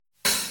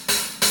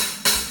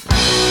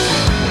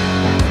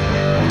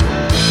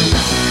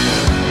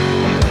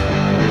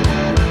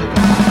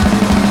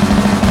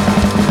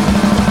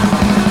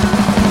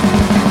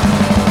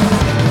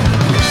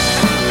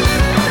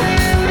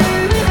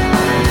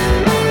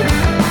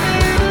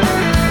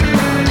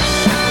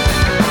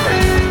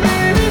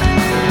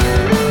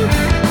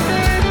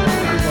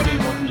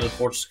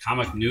Sports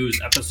Comic News,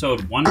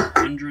 episode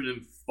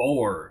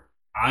 104.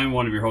 I'm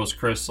one of your hosts,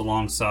 Chris,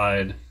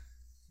 alongside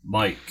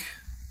Mike.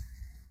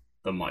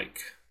 The Mike.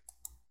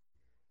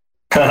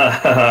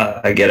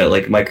 I get it,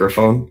 like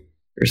microphone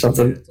or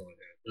something. That's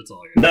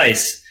all I got.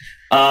 Nice.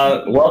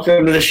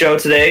 Welcome to the show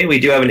today. We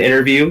do have an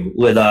interview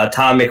with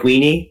Tom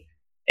McWeeny.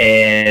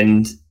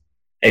 And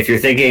if you're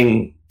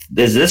thinking,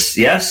 is this?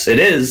 Yes, it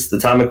is. The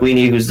Tom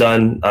McWeeny who's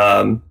done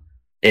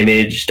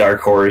Image, Dark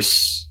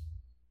Horse,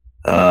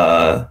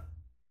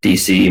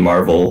 DC,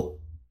 Marvel,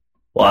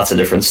 lots of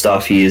different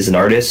stuff. He is an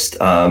artist,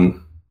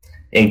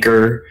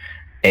 inker,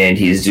 and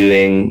he's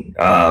doing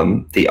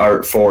the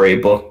art for a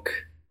book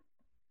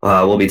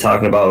we'll be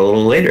talking about a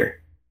little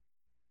later.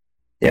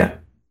 Yeah.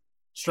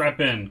 Strap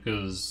in,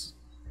 because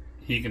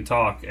he can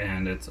talk,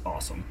 and it's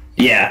awesome.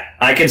 Yeah,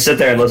 I can sit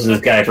there and listen to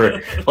this guy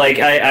for, like,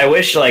 I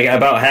wish, like,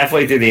 about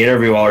halfway through the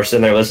interview while we're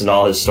sitting there listening to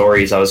all his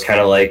stories, I was kind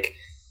of like,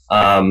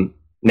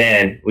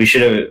 man, we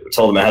should have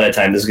told him ahead of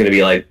time this is going to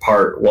be, like,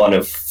 part 1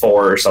 of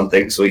 4 or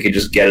something, so we could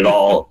just get it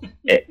all,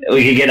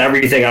 we could get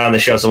everything on the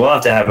show, so we'll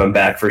have to have him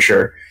back for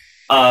sure.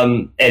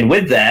 And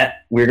with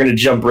that, we're going to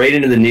jump right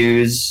into the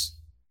news,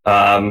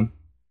 because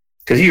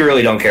you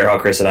really don't care how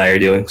Chris and I are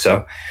doing,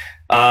 so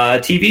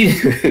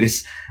TV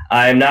news.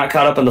 I'm not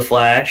caught up on The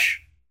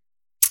Flash.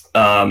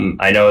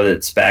 I know that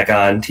it's back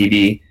on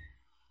TV.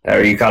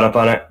 Are you caught up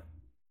on it?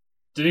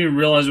 Didn't even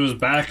realize it was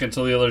back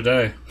until the other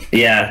day.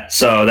 Yeah,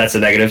 so that's a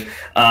negative.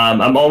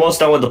 I'm almost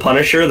done with The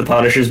Punisher. The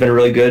Punisher's been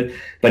really good.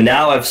 But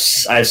now I've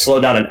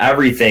slowed down on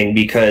everything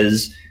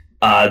because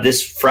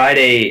this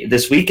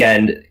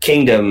weekend,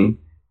 Kingdom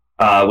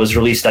was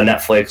released on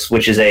Netflix,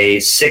 which is a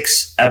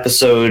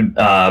 6-episode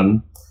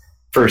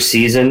first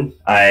season.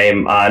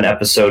 I'm on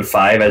episode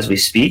 5 as we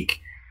speak.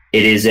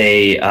 It's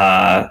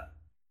a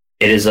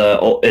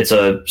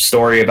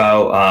story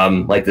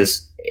about like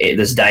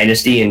this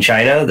dynasty in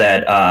China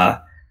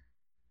that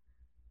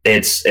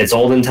it's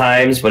olden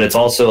times, but it's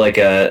also like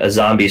a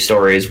zombie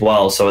story as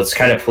well. So it's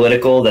kind of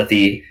political that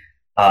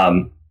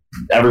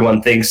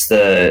everyone thinks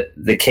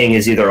the king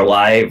is either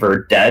alive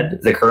or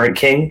dead, the current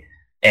king,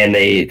 and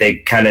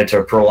they kind of,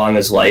 to prolong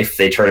his life,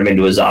 they turn him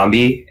into a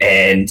zombie.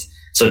 And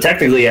so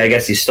technically, I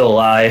guess he's still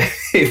alive.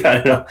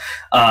 I don't know.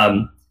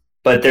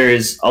 But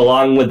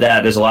along with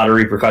that, there's a lot of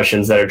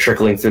repercussions that are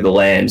trickling through the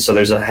land. So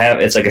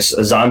it's like a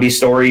zombie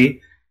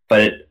story, but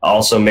it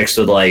also mixed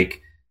with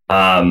like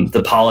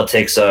the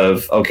politics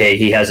of, okay,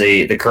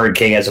 the current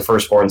king has a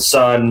firstborn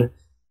son,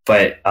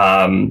 but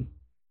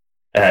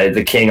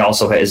the king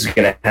also is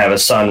going to have a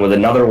son with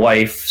another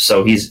wife,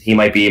 so he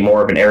might be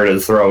more of an heir to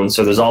the throne.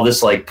 So there's all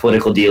this like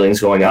political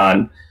dealings going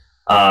on,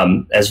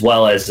 as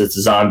well as it's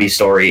a zombie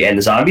story, and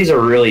the zombies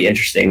are really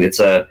interesting. It's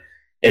a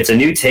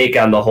new take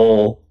on the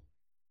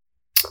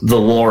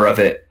lore of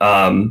it.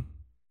 I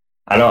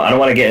don't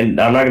want to get in,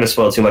 I'm not going to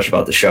spoil too much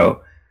about the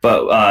show,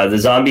 but the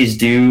zombies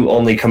do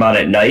only come out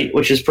at night,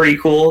 which is pretty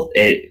cool.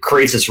 It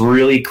creates this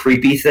really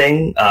creepy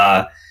thing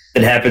that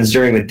happens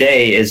during the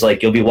day. Is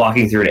like you'll be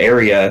walking through an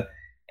area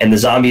and the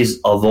zombies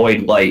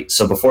avoid light,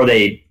 so before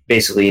they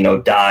basically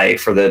die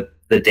for the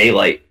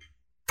daylight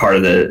part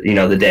of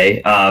the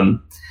day,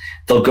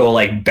 they'll go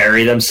like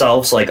bury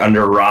themselves like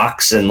under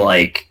rocks and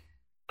like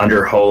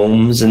under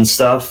homes and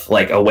stuff,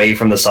 like away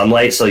from the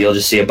sunlight. So you'll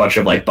just see a bunch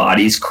of like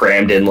bodies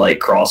crammed in like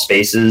crawl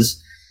spaces.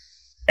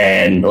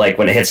 And like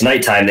when it hits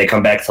nighttime, they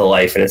come back to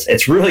life, and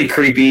it's really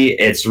creepy.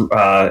 It's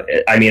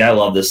I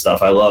love this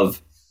stuff. I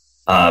love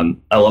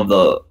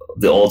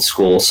the old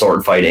school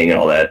sword fighting and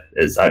all that.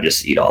 I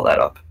just eat all that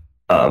up.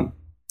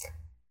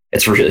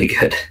 It's really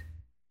good.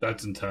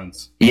 That's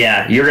intense.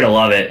 Yeah, you're gonna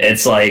love it.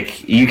 It's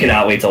like you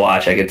cannot wait to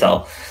watch. I can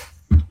tell.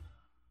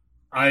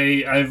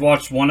 I've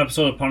watched one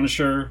episode of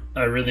Punisher.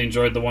 I really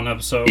enjoyed the one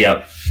episode.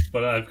 Yep.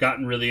 But I've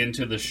gotten really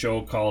into the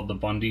show called The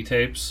Bundy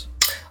Tapes.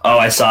 Oh,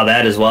 I saw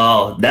that as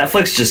well.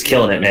 Netflix just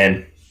killing it,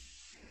 man.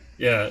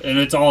 Yeah, and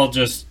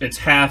it's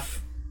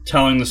half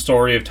telling the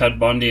story of Ted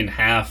Bundy and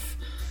half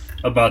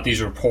about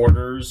these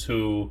reporters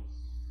who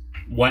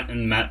went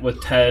and met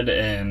with Ted,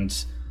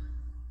 and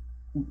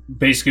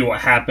basically what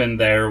happened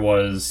there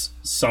was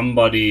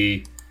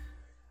somebody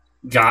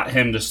got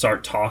him to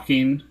start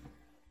talking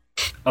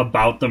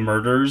about the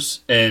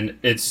murders, and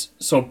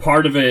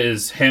part of it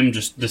is him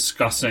just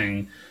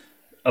discussing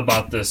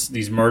about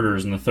these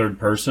murders in the third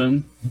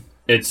person.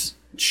 It's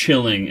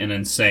chilling and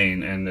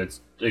insane, and it's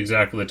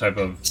exactly the type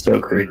of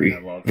so creepy. I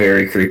love.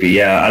 Very creepy.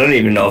 Yeah, I don't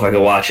even know if I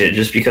could watch it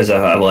just because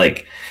I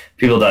like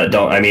people that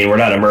don't. I mean, we're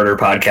not a murder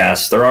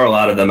podcast. There are a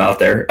lot of them out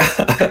there,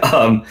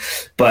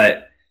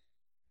 but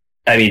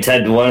I mean,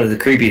 one of the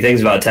creepy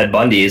things about Ted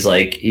Bundy is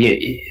like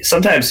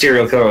sometimes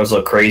serial killers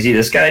look crazy.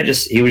 This guy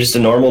he was just a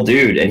normal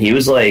dude, and he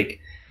was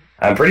like,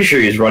 I'm pretty sure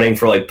he was running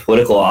for like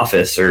political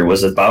office or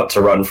was about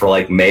to run for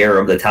like mayor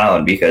of the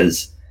town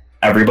because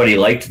everybody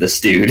liked this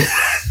dude.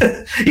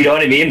 You know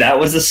what I mean? That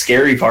was the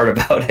scary part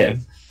about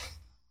him.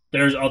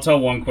 I'll tell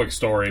one quick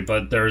story,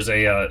 but there's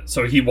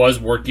so he was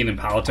working in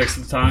politics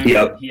at the time.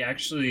 Yep. He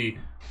actually,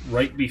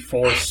 right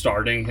before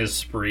starting his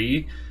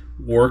spree,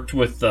 worked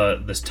with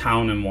this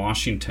town in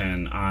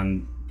Washington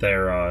on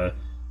their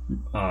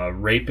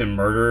rape and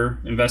murder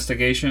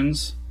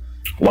investigations.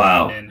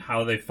 Wow. And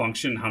how they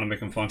function, how to make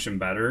them function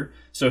better.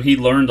 So he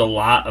learned a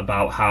lot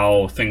about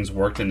how things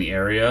worked in the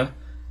area.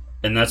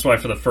 And that's why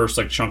for the first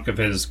chunk of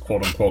his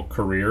quote-unquote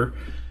career,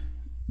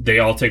 they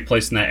all take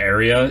place in that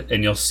area.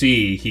 And you'll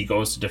see he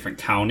goes to different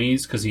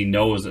counties because he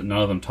knows that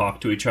none of them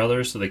talk to each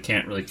other, so they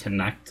can't really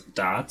connect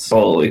dots.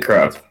 Holy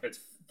crap. It's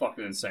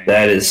fucking insane.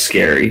 That is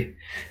scary.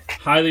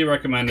 Highly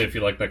recommend it if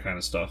you like that kind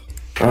of stuff.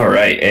 All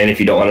right. And if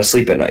you don't want to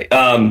sleep at night.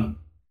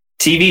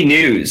 TV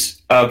news.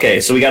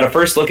 Okay, so we got a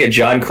first look at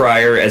Jon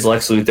Cryer as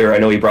Lex Luthor. I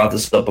know we brought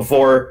this up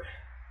before.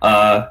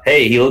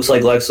 Hey, he looks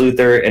like Lex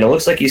Luthor, and it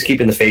looks like he's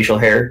keeping the facial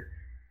hair,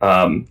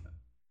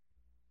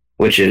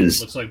 which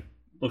is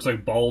looks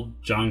like bald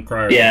Jon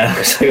Cryer. Yeah,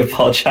 looks like a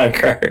bald Jon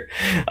Cryer.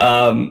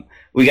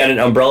 We got an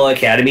Umbrella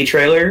Academy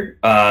trailer.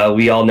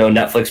 We all know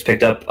Netflix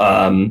picked up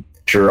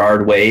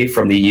Gerard Way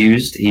from The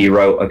Used. He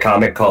wrote a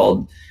comic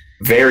called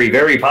very,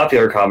 very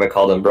popular comic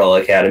called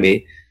Umbrella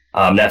Academy.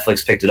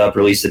 Netflix picked it up,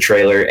 released the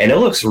trailer, and it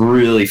looks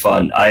really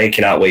fun. I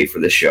cannot wait for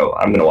this show.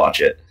 I'm going to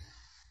watch it.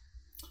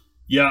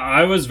 Yeah,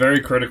 I was very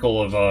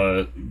critical of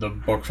the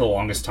book for the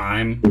longest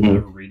time,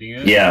 reading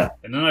it. Yeah.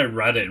 And then I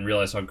read it and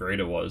realized how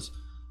great it was.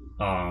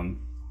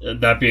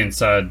 That being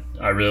said,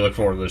 I really look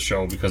forward to the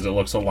show because it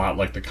looks a lot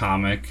like the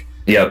comic.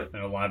 Yep. In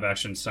a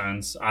live-action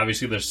sense.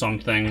 Obviously, there's some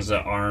things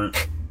that aren't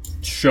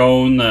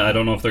shown that I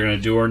don't know if they're going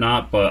to do or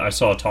not, but I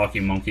saw a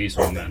talking monkey,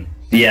 so I'm in.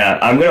 Yeah,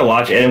 I'm going to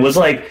watch it. And it was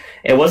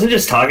it wasn't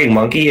just talking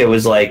monkey. It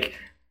was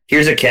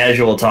here's a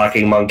casual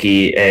talking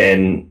monkey,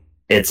 and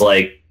it's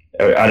I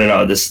don't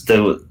know,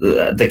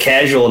 the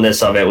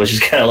casualness of it was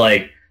just kind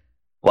of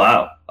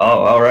wow.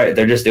 Oh, all right.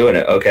 They're just doing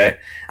it. Okay.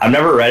 I've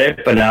never read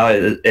it, but now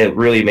it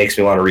really makes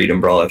me want to read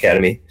Umbrella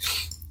Academy.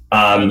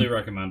 I really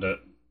recommend it.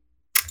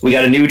 We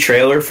got a new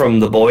trailer from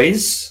The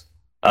Boys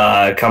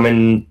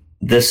coming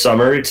this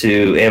summer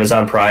to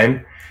Amazon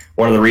Prime.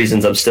 One of the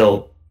reasons I'm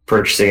still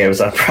purchasing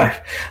Amazon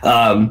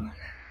Prime.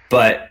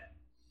 But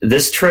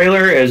this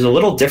trailer is a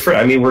little different.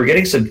 I mean, we're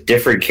getting some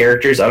different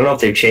characters. I don't know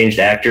if they've changed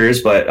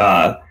actors, but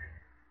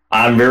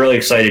I'm really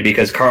excited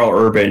because Carl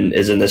Urban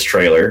is in this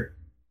trailer.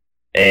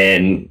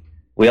 And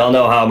we all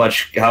know how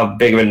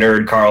big of a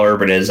nerd Carl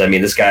Urban is. I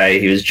mean, this guy,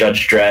 he was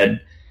Judge Dredd.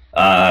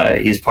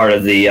 He's part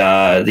of the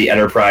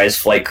Enterprise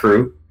flight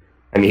crew.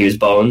 I mean, he was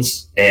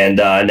Bones, and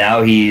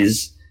now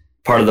he's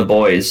part of The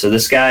Boys. So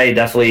this guy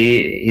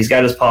definitely, he's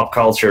got his pop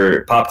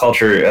culture,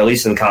 at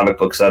least in the comic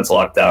book sense,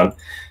 locked down.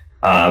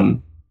 I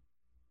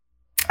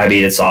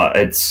mean,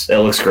 it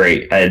looks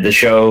great. The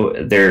show,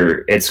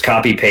 it's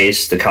copy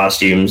paste the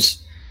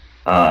costumes,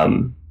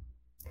 and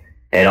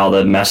all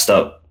the messed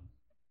up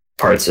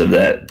parts of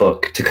that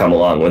book to come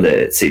along with it.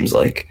 It seems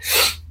like.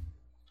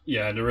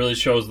 Yeah, and it really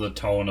shows the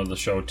tone of the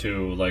show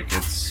too.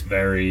 It's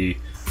very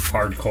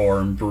hardcore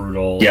and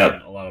brutal. Yep.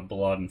 And a lot of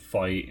blood and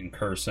fight and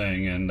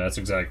cursing, and that's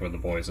exactly what The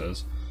Boys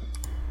is.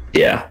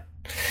 Yeah.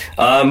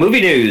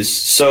 Movie news.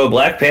 So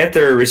Black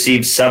Panther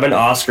received 7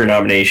 Oscar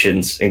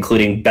nominations,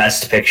 including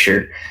Best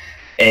Picture.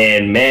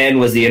 And man,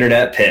 was the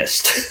internet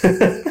pissed.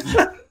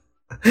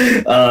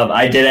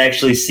 I did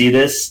actually see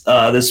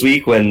this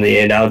week when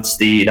they announced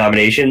the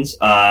nominations.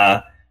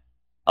 A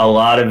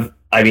lot of,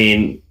 I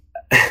mean,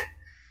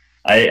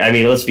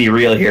 let's be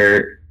real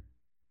here.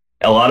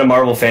 A lot of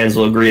Marvel fans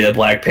will agree that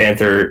Black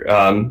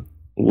Panther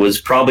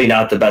was probably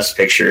not the best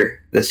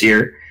picture this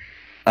year.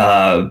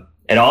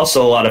 And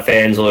also a lot of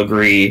fans will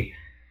agree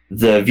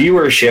the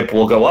viewership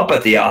will go up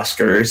at the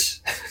Oscars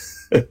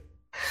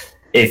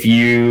if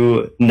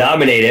you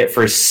nominate it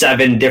for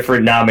 7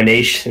 different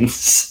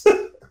nominations.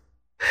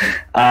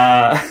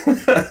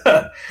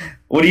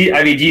 Do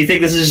you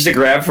think this is just a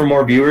grab for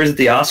more viewers at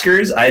the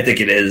Oscars? I think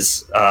it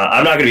is.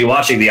 I'm not going to be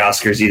watching the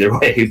Oscars either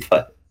way,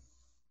 but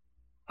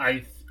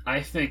I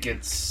think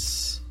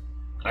it's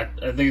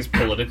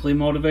politically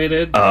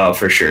motivated. Oh,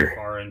 for sure.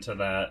 Far into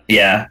that.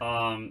 Yeah.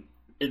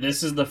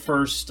 This is the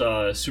first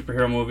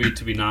superhero movie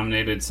to be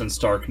nominated since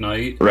Dark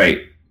Knight.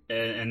 Right.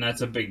 And that's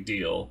a big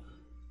deal.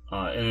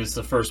 And it's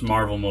the first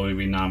Marvel movie to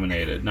be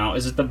nominated. Now,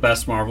 is it the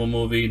best Marvel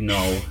movie?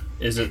 No.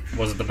 Was it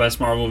the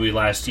best Marvel movie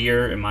last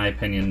year? In my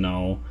opinion,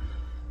 no.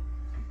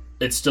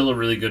 It's still a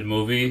really good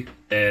movie,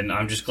 and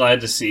I'm just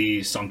glad to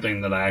see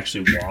something that I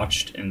actually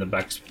watched in the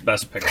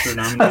Best Picture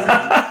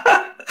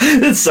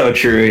nomination. That's so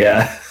true,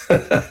 yeah.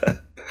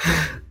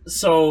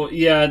 So,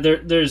 yeah,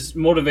 there's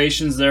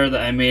motivations there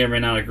that I may or may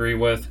not agree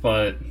with,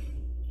 but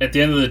at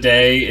the end of the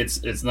day,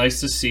 it's nice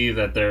to see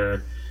that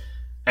they're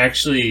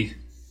actually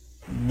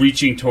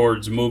reaching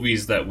towards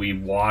movies that we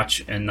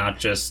watch and not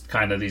just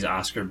kind of these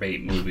Oscar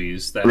bait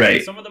movies that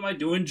right. Some of them I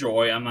do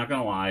enjoy, I'm not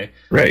gonna lie,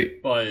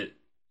 right, but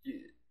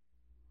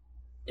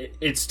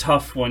it's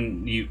tough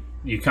when you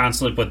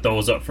constantly put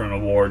those up for an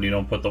award and you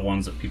don't put the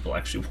ones that people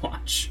actually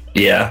watch.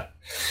 Yeah,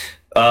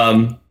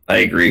 I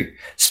agree.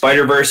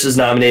 Spider-Verse is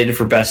nominated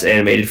for Best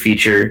Animated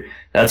Feature.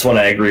 That's one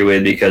I agree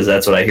with because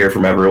that's what I hear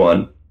from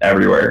everyone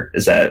everywhere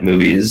is that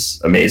movie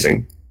is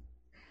amazing.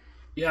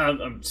 Yeah,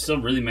 I'm still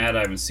really mad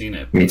I haven't seen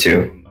it. Me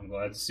too. I'm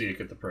glad to see it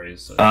get the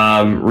praise. So.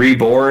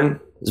 Reborn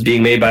is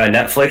being made by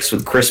Netflix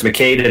with Chris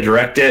McKay to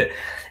direct it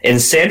and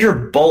Sandra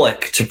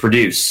Bullock to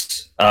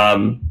produce.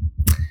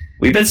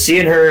 We've been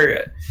seeing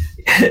her.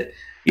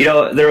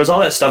 There was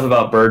all that stuff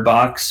about Bird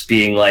Box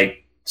being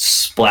like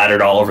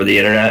splattered all over the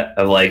internet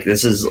of like,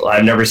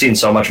 I've never seen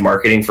so much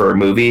marketing for a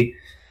movie.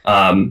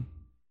 And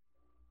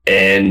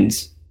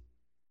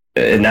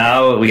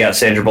now we got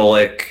Sandra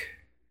Bullock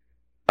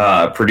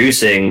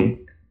producing,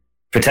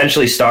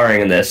 potentially starring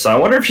in this. So I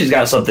wonder if she's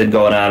got something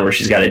going on where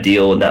she's got a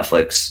deal with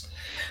Netflix.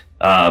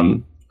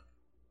 I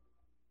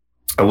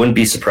wouldn't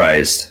be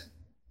surprised.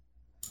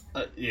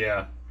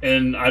 Yeah,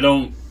 and I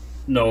don't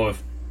know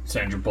if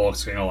Sandra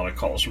Bullock's getting a lot of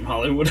calls from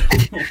Hollywood.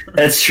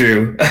 That's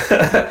true.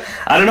 I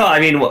don't know. I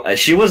mean,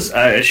 she was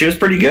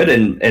pretty good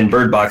in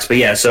Bird Box, but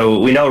yeah. So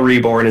we know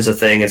Reborn is a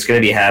thing. It's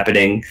going to be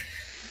happening.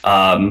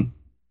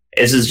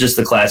 This is just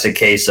the classic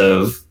case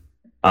of,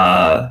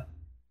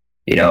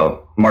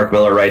 Mark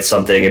Miller writes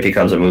something, it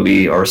becomes a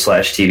movie or /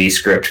 TV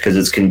script because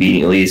it's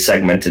conveniently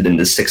segmented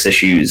into 6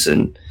 issues,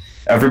 and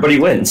everybody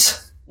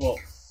wins.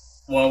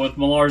 Well, with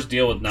Millar's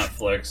deal with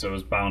Netflix, it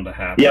was bound to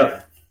happen.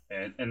 Yep.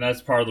 And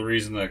that's part of the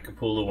reason that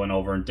Capullo went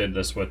over and did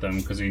this with him,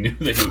 because he knew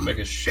that he would make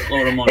a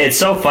shitload of money. It's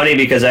so funny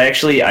because I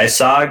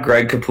saw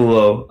Greg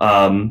Capullo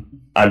on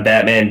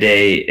Batman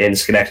Day in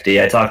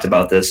Schenectady. I talked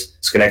about this,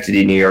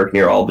 Schenectady, New York,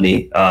 near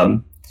Albany.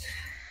 And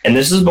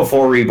this is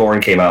before Reborn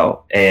came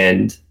out.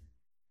 And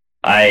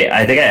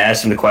I think I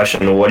asked him the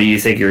question, what do you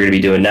think you're going to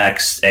be doing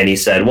next? And he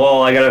said,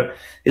 well, I got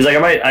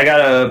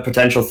a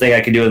potential thing I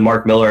could do with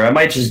Mark Miller. I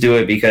might just do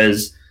it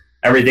because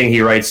everything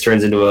he writes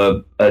turns into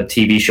a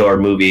TV show or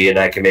movie, and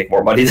I can make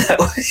more money that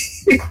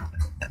way.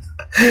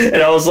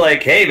 And I was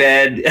like, hey,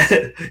 man,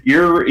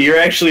 you're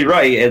actually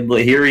right. And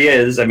here he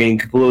is. I mean,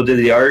 Capullo did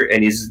the art,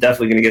 and he's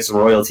definitely going to get some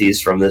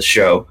royalties from this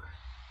show.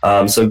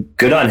 So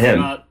good on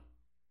him.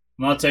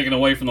 I'm not taking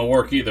away from the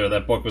work either.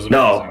 That book was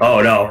amazing. No.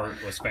 Oh, no. The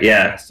art was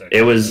fantastic.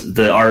 Yeah,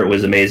 the art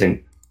was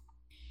amazing.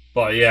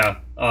 But yeah,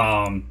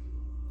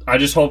 I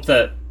just hope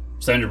that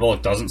Sandra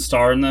Bullock doesn't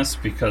star in this,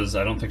 because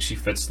I don't think she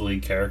fits the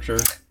lead character.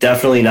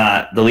 Definitely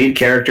not. The lead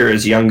character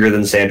is younger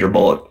than Sandra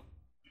Bullock.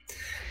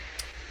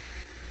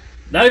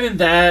 Not even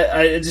that.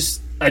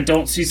 I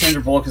don't see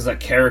Sandra Bullock as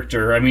that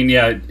character. I mean,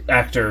 yeah,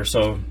 actor,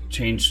 so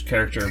change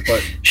character,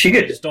 but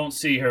I just don't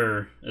see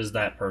her as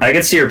that person. I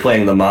could see her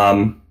playing the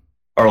mom,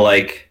 or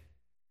like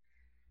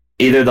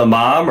either the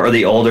mom or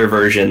the older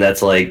version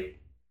that's like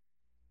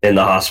in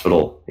the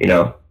hospital,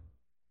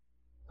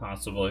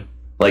 Possibly.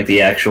 Like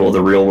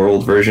the real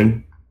world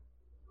version.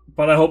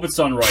 But I hope it's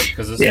done right,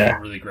 because this is a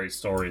really great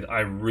story. I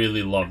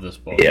really love this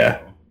book.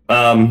 Yeah.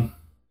 And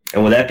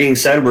with that being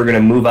said, we're going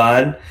to move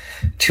on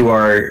to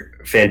our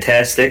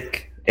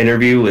fantastic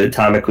interview with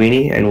Tom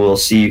McWeeny, and we'll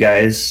see you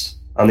guys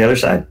on the other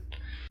side.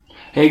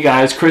 Hey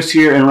guys, Chris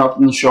here,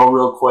 interrupting the show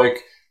real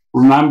quick.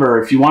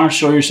 Remember, if you want to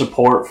show your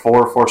support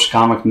for Force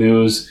Comic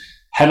News,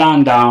 head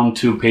on down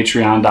to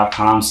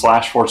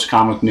patreon.com/Force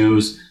Comic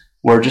News,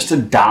 where just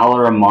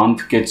 $1 a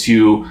month gets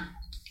you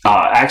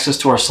access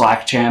to our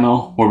Slack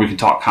channel, where we can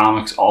talk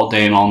comics all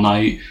day and all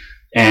night,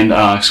 and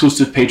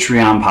exclusive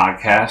Patreon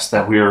podcast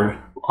that we're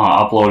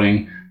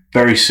uploading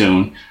very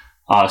soon.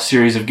 A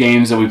series of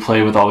games that we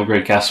play with all the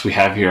great guests we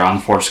have here on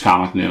Force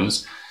Comic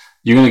News.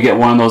 You're going to get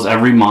one of those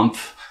every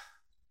month,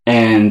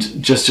 and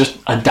just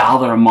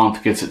 $1 a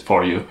month gets it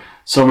for you.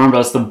 So remember,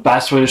 that's the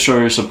best way to show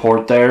your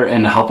support there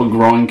and to help a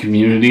growing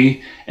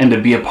community and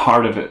to be a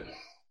part of it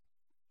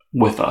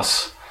with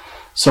us.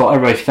 So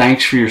everybody,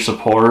 thanks for your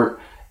support.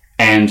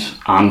 And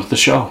on with the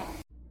show.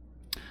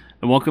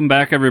 And welcome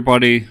back,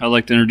 everybody. I'd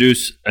like to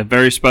introduce a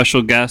very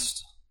special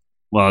guest,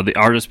 the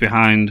artist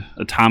behind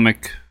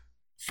Atomic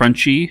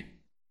Frenchie,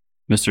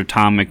 Mr.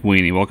 Tom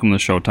McWeeny. Welcome to the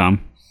show, Tom.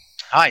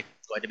 Hi,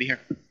 glad to be here.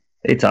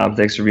 Hey, Tom.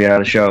 Thanks for being on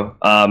the show.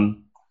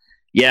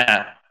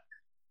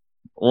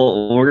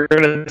 Well, we're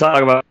going to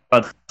talk about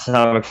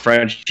Atomic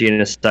Frenchie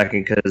in a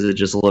second, because it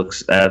just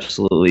looks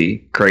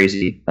absolutely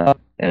crazy.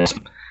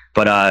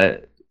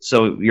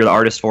 So you're the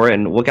artist for it,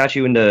 and what got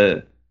you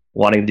into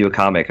wanting to do a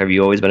comic? Have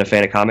you always been a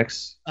fan of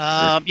comics?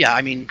 Yeah,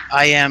 I mean,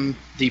 I am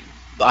the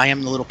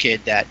little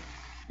kid the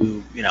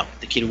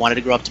kid who wanted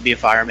to grow up to be a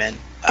fireman.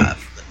 The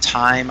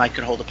time I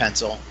could hold a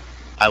pencil,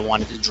 I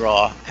wanted to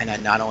draw, and I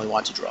not only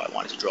wanted to draw, I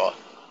wanted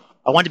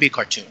to be a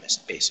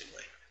cartoonist,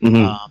 basically.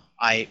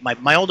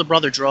 Mm-hmm. My older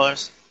brother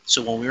draws,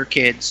 so when we were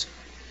kids,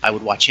 I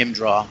would watch him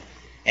draw,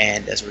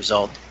 and as a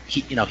result,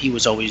 he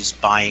was always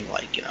buying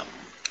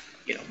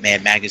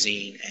Mad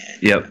Magazine,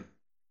 and yep.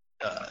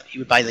 He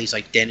would buy these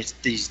Dennis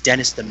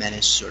the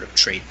Menace sort of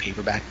trade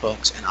paperback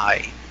books, and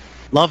I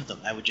loved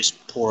them. I would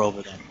just pore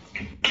over them.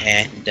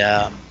 And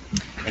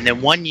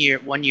then one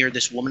year,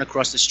 this woman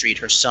across the street,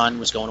 her son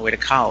was going away to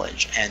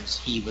college, and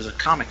he was a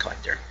comic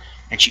collector.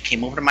 And she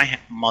came over to my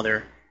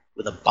mother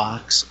with a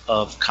box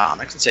of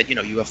comics and said,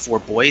 you have 4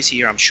 boys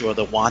here. I'm sure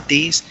they'll want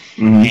these.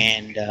 Mm-hmm.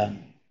 And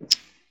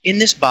in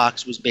this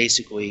box was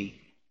basically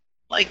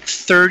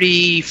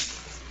 30,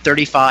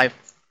 35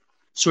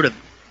 sort of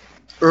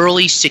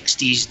early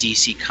 60s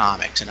DC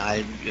comics, and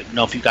I don't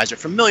know if you guys are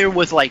familiar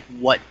with like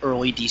what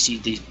early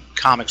DC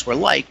comics were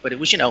like, but it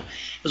was, it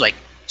was like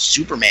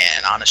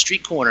Superman on a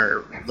street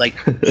corner, like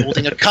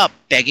holding a cup,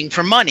 begging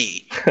for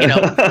money,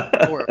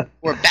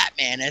 or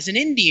Batman as an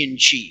Indian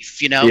chief,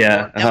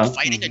 or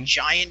fighting a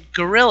giant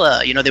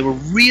gorilla. They were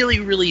really,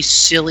 really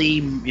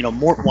silly,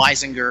 Mort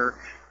Weisinger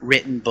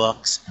written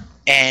books.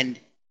 And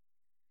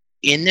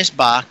in this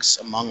box,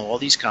 among all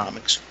these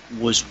comics,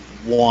 was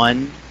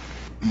one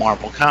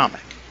Marvel comic.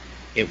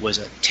 It was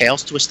a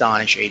Tales to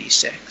Astonish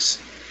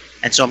 86.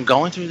 And so I'm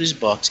going through these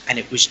books, and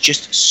it was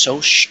just so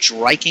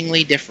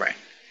strikingly different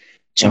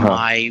to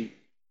my,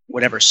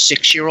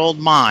 6-year-old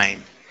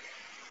mind.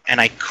 And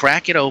I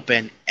crack it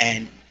open,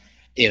 and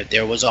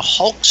there was a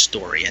Hulk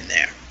story in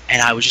there.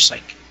 And I was just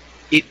like,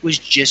 it was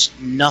just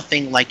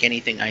nothing like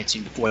anything I had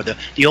seen before.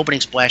 The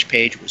opening splash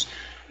page was,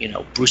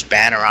 Bruce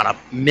Banner on a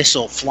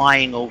missile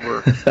flying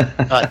over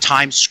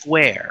Times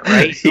Square,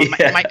 right?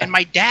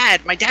 My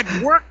dad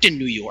worked in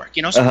New York,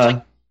 so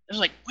I was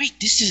like, wait,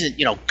 this isn't,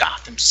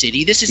 Gotham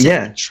City. This isn't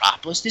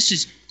Metropolis. This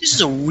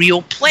is a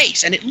real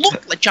place, and it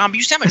looked like John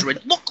Buscema.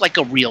 It looked like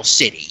a real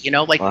city,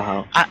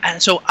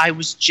 and so I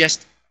was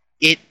just,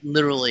 it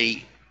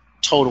literally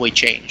totally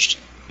changed.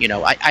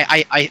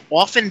 I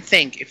often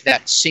think if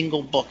that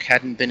single book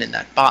hadn't been in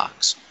that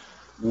box,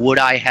 would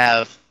I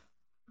have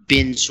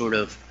been sort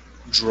of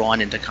drawn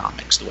into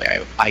comics the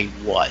way I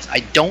was? I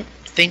don't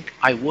think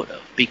I would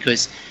have,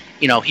 because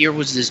here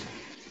was this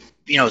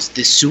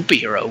this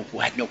superhero who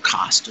had no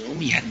costume,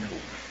 he had no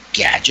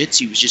gadgets,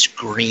 he was just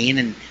green,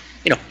 and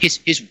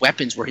his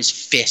weapons were his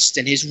fist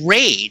and his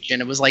rage,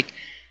 and it was like,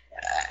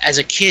 as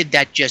a kid,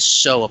 that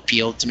just so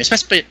appealed to me,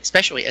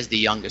 especially as the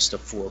youngest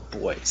of 4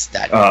 boys.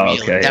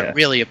 That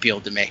really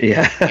appealed to me.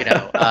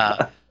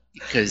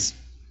 Because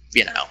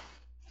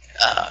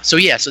so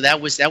that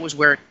was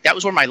where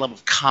my love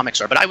of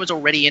comics are. But I was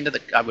already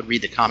I would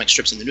read the comic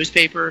strips in the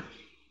newspaper.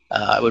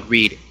 I would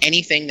read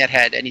anything that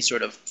had any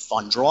sort of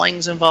fun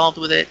drawings involved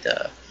with it.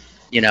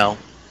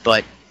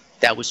 But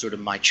that was sort of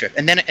my trip.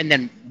 And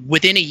then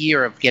within a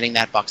year of getting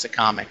that box of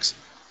comics,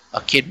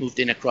 a kid moved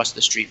in across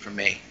the street from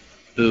me,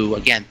 who,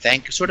 again,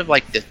 sort of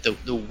like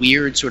the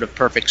weird sort of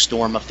perfect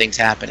storm of things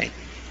happening.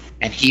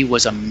 And he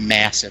was a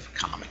massive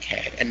comic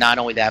head. And not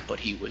only that, but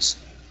he was,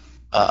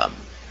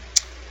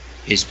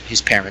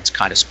 his parents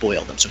kind of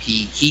spoiled him. So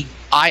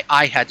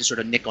I had to sort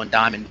of nickel and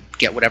dime and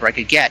get whatever I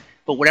could get.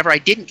 But whatever I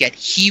didn't get,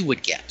 he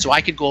would get. So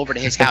I could go over to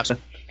his house,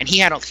 and he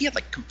had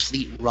like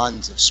complete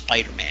runs of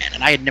Spider-Man.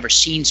 And I had never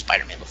seen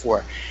Spider-Man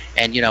before.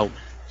 And,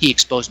 he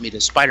exposed me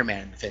to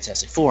Spider-Man and the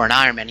Fantastic Four and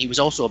Iron Man. He was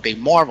also a big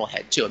Marvel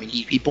head too. I mean,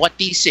 he bought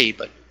DC,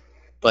 but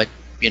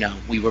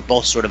we were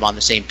both sort of on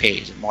the same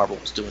page, and Marvel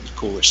was doing the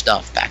cooler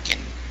stuff back in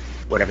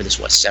whatever this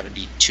was,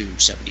 72,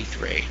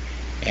 73.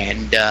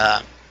 And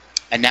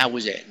that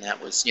was it. And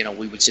that was,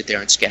 we would sit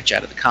there and sketch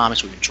out of the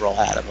comics. We would draw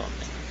out of them.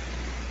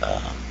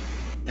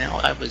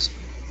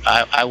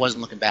 I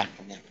wasn't looking back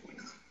from that point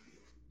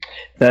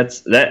on.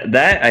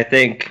 That I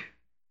think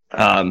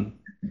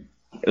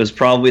it was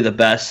probably the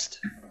best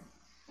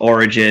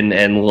origin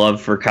and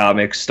love for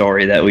comics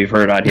story that we've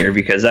heard on here,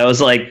 because that was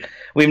like,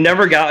 we've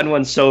never gotten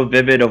one so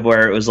vivid of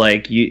where it was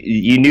like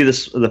you knew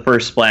the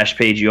first splash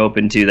page you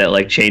opened to that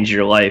like changed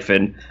your life.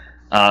 And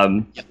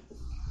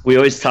we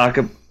always talk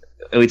about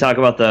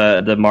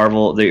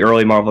the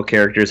early Marvel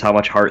characters, how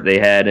much heart they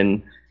had,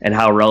 and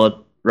how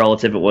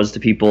relative it was to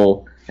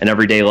people in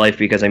everyday life,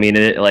 because I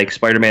mean, like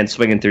Spider-Man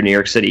swinging through New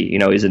York City,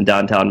 he's in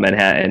downtown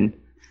Manhattan.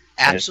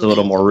 Absolutely. It's a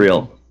little more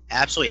real.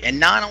 Absolutely. And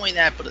not only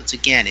that, but it's,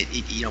 again,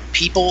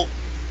 people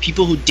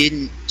who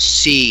didn't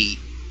see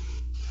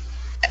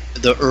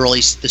the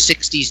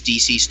 60s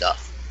DC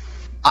stuff.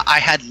 I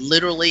had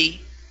literally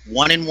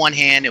one in one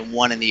hand and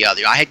one in the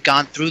other. I had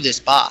gone through this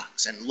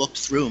box and looked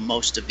through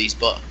most of these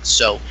books.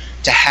 So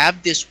to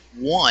have this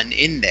one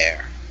in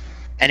there,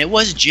 and it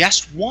was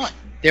just one.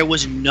 There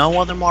was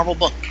no other Marvel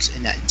books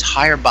in that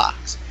entire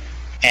box.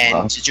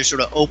 And to just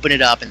sort of open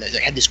it up, and they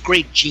had this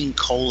great Gene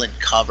Colan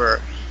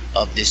cover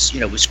of this,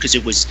 because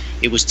it was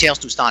Tales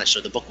to Astonish, so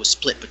the book was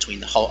split between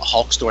the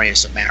Hulk story and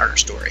the Submariner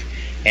story,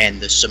 and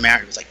the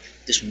Submariner was like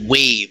this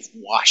wave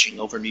washing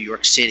over New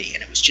York City,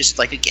 and it was just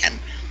like, again,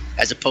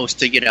 as opposed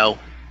to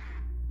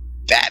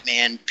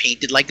Batman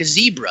painted like a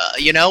zebra,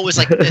 it was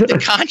like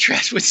the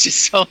contrast was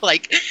just so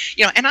like,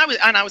 and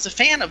I was a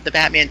fan of the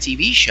Batman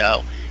TV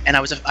show, and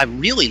I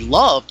really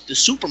loved the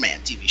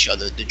Superman TV show,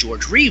 the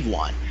George Reeve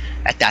one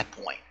at that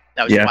point.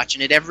 I was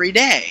watching it every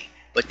day.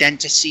 But then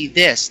to see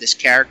this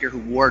character who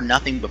wore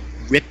nothing but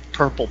ripped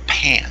purple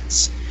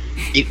pants,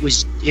 it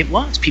was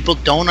people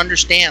don't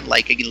understand,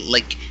 like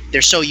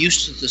they're so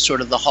used to the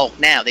sort of the Hulk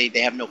now, they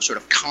have no sort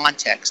of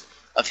context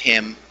of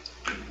him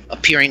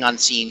appearing on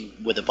scene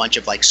with a bunch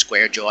of like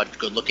square-jawed,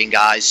 good-looking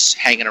guys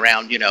hanging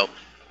around,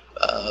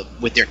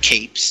 with their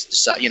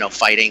capes,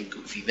 fighting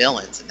goofy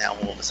villains, and now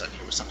all of a sudden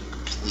there was something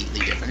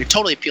completely different. It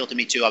totally appealed to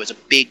me too. I was a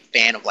big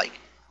fan of like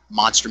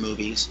monster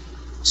movies.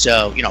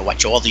 So,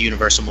 watch all the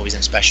Universal movies,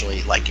 and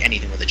especially like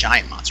anything with a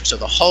giant monster. So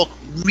the Hulk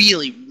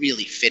really,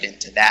 really fit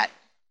into that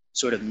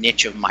sort of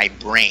niche of my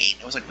brain.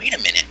 I was like, wait a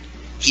minute,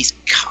 he's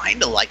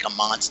kind of like a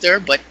monster,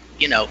 but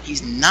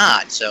he's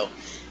not. So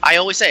I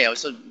always say,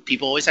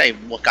 people always say,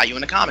 what got you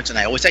into comics? And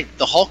I always say,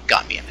 the Hulk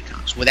got me into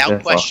comics,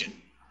 without question.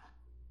 Awesome.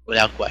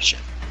 Without question.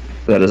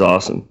 That is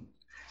awesome.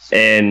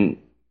 And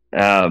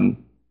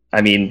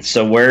I mean,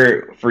 so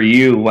where for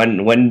you?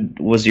 When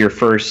was your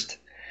first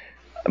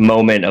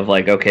moment of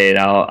like, okay,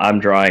 now I'm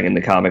drawing in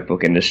the comic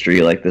book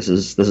industry? Like this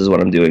is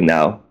what I'm doing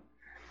now.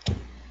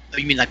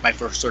 You mean like my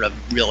first sort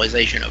of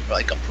realization of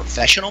like a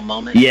professional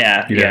moment?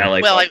 Yeah.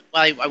 Like, well,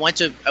 I went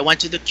to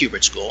the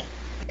Kubert School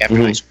after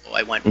high school.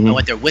 I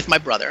went there with my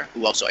brother,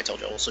 who also I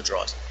told you also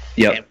draws.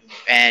 Yep.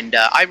 And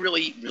I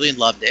really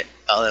loved it.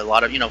 A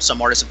lot of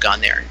some artists have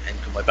gone there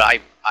but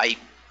I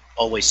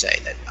always say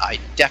that I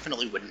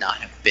definitely would not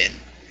have been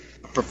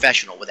a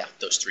professional without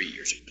those 3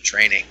 years of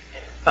training.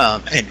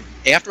 And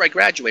after I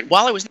graduated,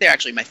 while I was there,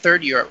 actually my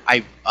third year,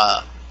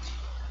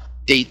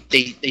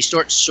 they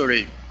start sort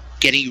of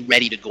getting you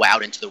ready to go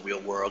out into the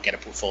real world, get a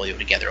portfolio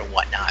together and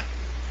whatnot.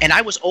 And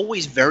I was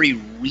always very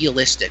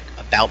realistic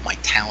about my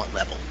talent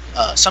level.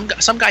 Some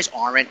guys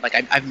aren't. Like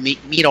I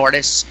meet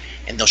artists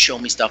and they'll show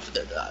me stuff,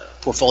 the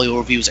portfolio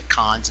reviews at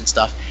cons and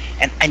stuff,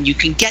 and you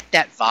can get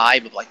that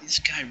vibe of like, this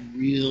guy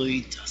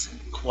really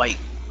doesn't quite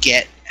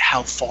get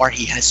how far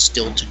he has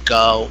still to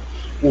go.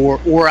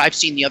 Or I've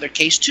seen the other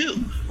case too,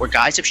 where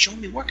guys have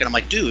shown me work and I'm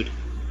like, dude,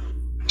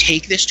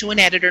 take this to an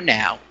editor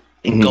now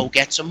and go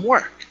get some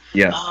work.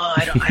 Yeah.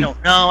 I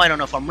don't know. I don't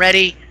know if I'm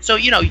ready. So,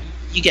 you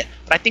get,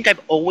 but I think I've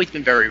always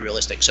been very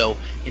realistic. So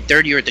in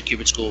third year at the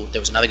Kubert School,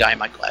 there was another guy in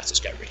my class, this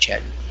guy, Rich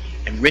Hedden.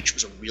 And Rich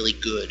was a really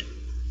good,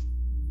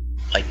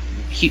 like,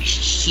 he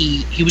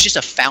was just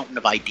a fountain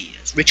of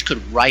ideas. Rich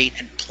could write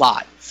and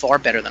plot far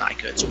better than I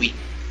could. So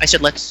I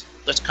said, let's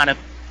kind of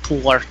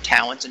pool our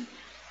talents and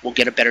we'll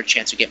get a better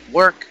chance to get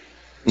work.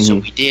 So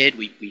we did.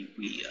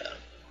 We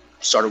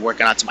started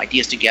working on some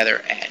ideas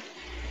together. And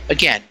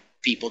again,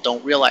 people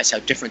don't realize how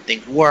different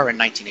things were in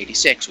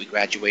 1986. We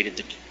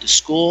graduated the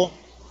school.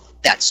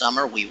 That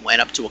summer, we went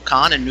up to a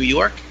con in New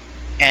York.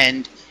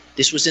 And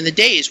this was in the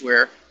days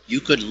where you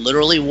could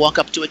literally walk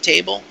up to a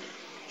table,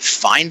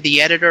 find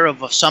the editor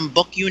of some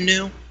book you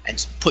knew,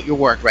 and put your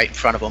work right in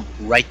front of them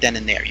right then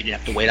and there. You didn't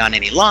have to wait on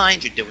any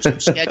lines. There was no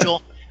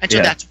schedule. And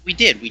so that's what we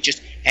did.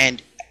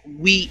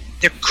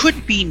 There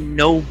could be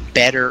no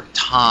better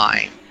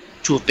time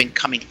to have been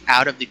coming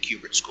out of the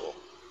Kubert School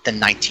than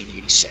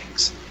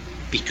 1986.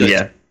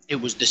 Because it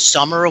was the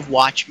summer of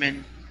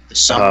Watchmen, the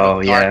summer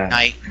of Dark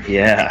Knight.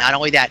 Yeah. And not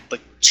only that, but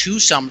 2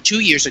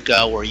 years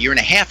ago or a year and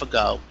a half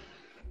ago,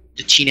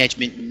 the Teenage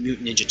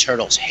Mutant Ninja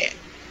Turtles hit.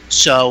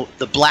 So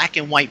the black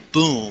and white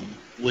boom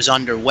was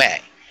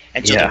underway.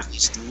 And so there were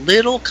these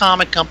little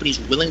comic companies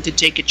willing to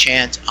take a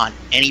chance on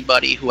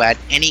anybody who had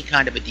any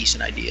kind of a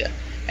decent idea.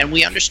 And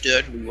we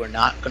understood we were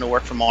not going to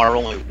work for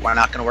Marvel, we were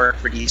not going to work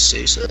for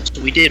DC. So that's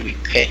what we did. We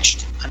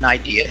pitched an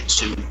idea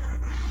to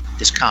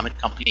this comic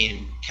company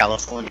in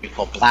California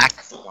called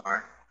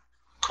Blackthorn,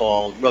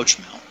 called Roach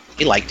Mill.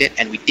 He liked it,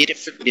 and we did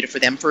it for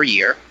them for a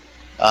year.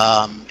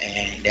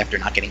 And after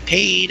not getting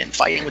paid and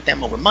fighting with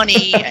them over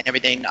money and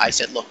everything, I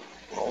said, look,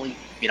 we're going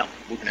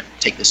to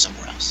take this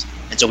somewhere else.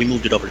 And so we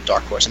moved it over to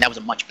Dark Horse, and that was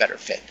a much better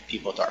fit. The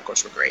people at Dark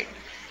Horse were great.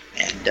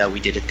 And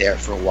we did it there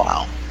for a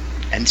while.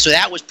 And so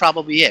that was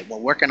probably it. We're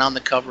working on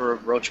the cover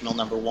of Roach Mill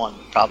 #1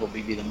 would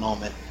probably be the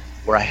moment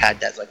where I had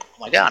that, like, oh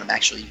my God, I'm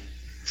actually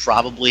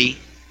probably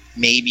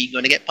maybe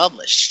going to get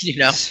published,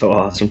 So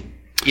awesome.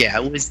 Yeah,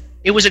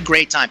 it was a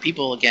great time.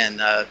 People, again,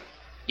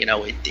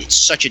 it's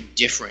such a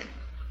different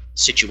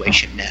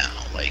situation now.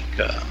 Like,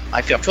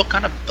 I feel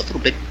kind of a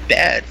little bit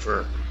bad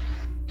for,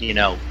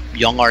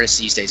 young artists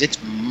these days.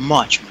 It's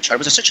much, much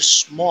harder. It was such a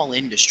small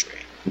industry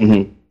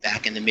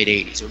back in the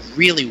mid-'80s. It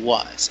really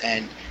was.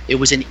 And it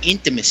was an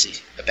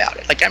intimacy about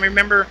it. Like, I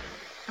remember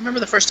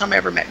the first time I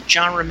ever met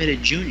John Romita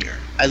Jr.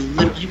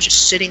 He was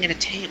just sitting at a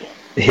table.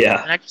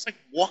 Yeah. And I just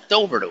walked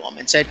over to him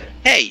and said,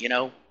 hey,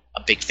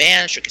 a big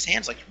fan, shook his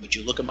hands, like, would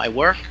you look at my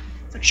work?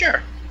 I was like,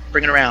 sure,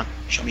 bring it around,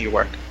 show me your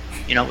work.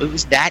 It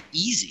was that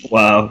easy.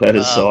 Wow, that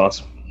is so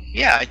awesome.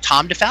 Yeah,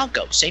 Tom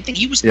DeFalco, same thing.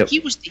 He was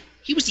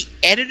the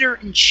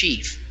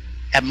editor-in-chief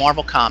at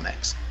Marvel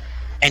Comics.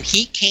 And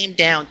he came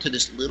down to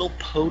this little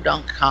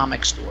podunk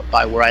comic store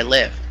by where I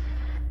lived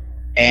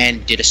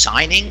and did a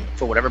signing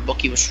for whatever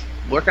book he was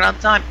working on at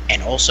the time,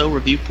 and also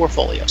reviewed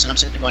portfolios. And I'm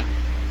sitting there going,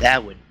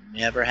 that would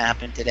never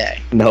happen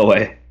today. No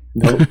way.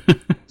 Nope.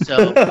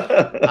 So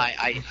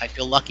I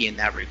feel lucky in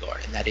that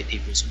regard, in that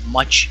it was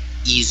much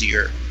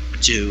easier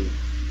to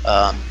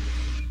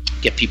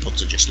get people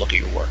to just look at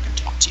your work and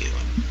talk to you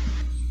and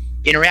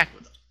interact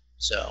with them.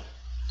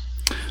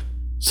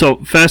 So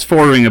fast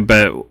forwarding a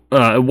bit,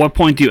 at what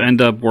point do you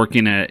end up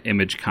working at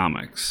Image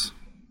Comics?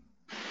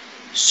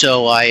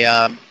 So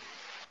I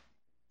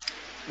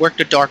worked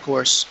at Dark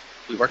Horse.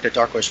 We worked at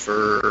Dark Horse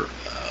for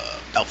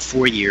about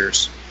 4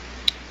 years.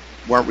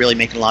 Weren't really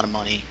making a lot of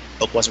money.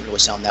 Book wasn't really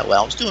selling that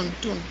well. I was doing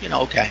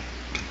okay.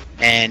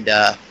 And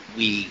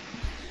we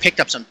picked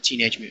up some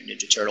Teenage Mutant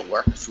Ninja Turtle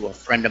work through a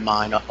friend of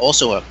mine,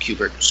 also a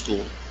Kubert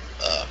School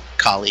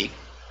colleague,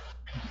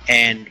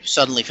 And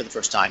suddenly, for the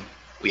first time,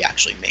 we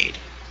actually made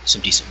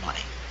some decent money.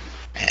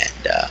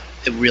 And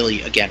it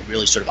really, again,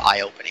 really sort of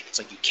eye-opening. It's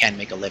like you can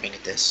make a living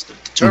at this. The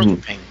Turtles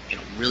were paying,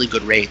 really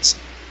good rates.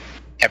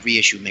 Every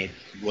issue made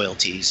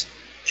royalties.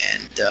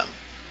 And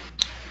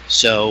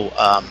so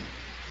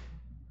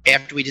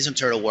after we did some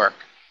Turtle work,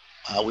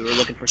 we were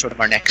looking for sort of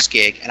our next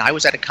gig. And I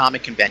was at a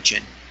comic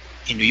convention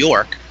in New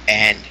York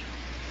and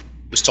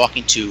was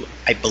talking to,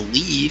 I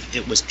believe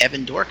it was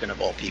Evan Dorkin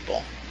of all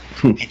people.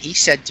 And he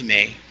said to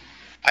me,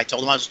 I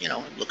told him I was,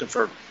 looking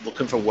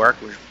for work.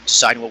 We're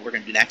deciding what we're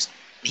going to do next.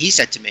 And he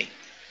said to me,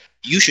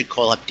 you should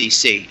call up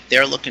DC.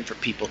 They're looking for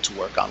people to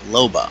work on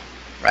Lobo,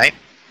 right?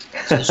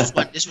 So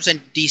this was when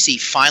DC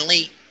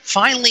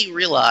finally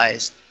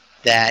realized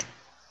that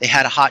they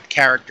had a hot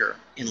character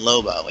in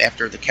Lobo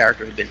after the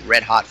character had been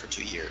red hot for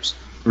 2 years.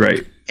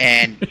 Right.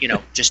 And,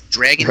 just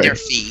dragging their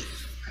feet.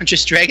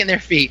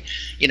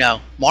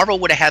 Marvel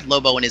would have had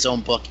Lobo in his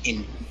own book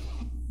in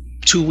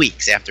 2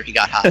 weeks after he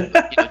got hot.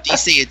 But,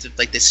 DC, it's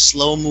like this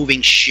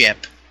slow-moving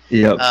ship.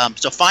 Yep.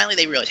 So finally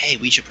they realized, hey,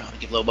 we should probably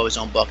give Lobo his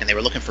own book, and they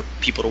were looking for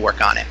people to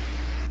work on it.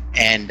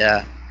 And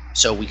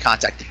so we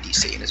contacted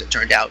DC, and as it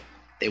turned out,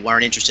 they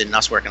weren't interested in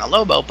us working on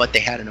Lobo, but they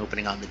had an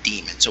opening on the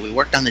Demon. So we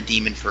worked on the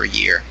Demon for a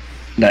year.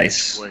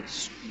 Nice.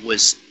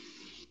 Was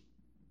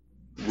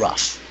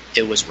rough.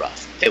 It was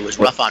rough. It was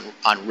rough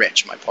on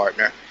Rich, my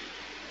partner.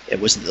 It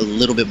was a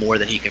little bit more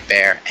than he could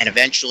bear. And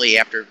eventually,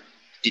 after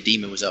the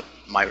Demon was up,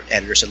 my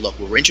editor said, look,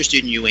 we're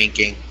interested in you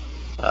inking,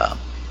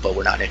 but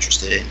we're not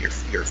interested in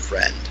your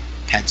friend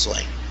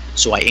penciling.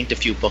 So I inked a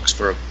few books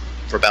for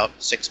about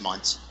 6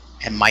 months.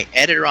 And my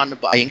editor on the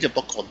book, I inked a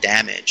book called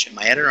Damage, and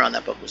my editor on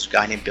that book was a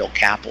guy named Bill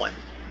Kaplan.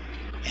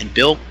 And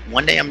Bill,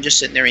 one day I'm just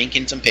sitting there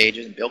inking some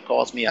pages, and Bill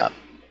calls me up,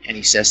 and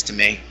he says to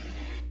me,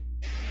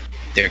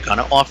 they're going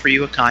to offer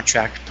you a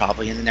contract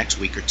probably in the next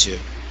week or two.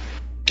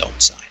 Don't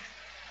sign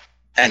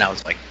it. And I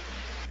was like,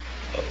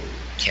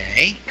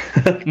 okay.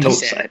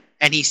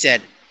 And he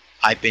said,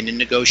 I've been in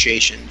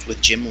negotiations with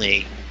Jim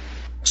Lee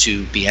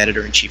to be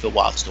editor-in-chief of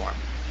Wildstorm,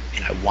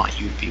 and I want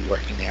you to be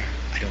working there.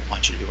 I don't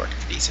want you to be working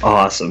for DC.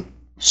 Awesome.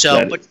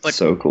 So, but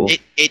so cool.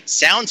 It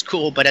sounds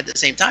cool, but at the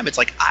same time, it's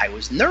like I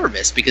was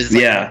nervous because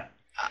it's like,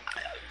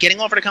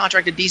 getting offered a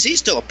contract at DC is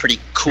still a pretty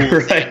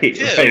cool thing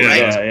too,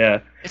 right? Yeah.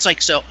 It's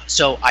like so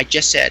I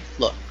just said,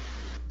 look,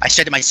 I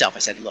said to myself,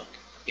 look,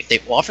 if they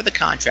offer the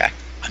contract,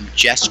 I'm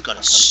just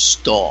gonna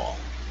stall,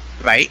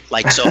 right?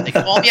 Like, so if they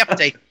call me up and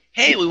say,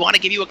 hey, we want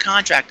to give you a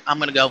contract, I'm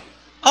gonna go,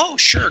 oh,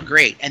 sure,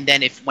 great. And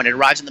then when it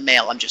arrives in the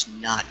mail, I'm just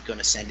not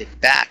gonna send it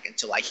back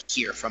until I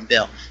hear from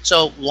Bill.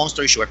 So long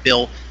story short,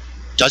 Bill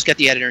does get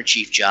the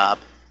editor-in-chief job,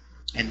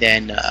 and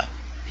then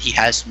he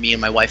has me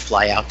and my wife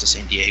fly out to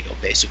San Diego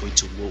basically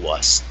to woo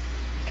us.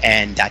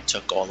 And that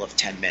took all of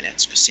 10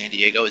 minutes because San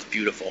Diego is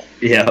beautiful.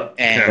 Yeah.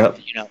 And,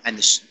 and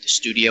the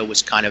studio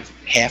was kind of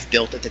half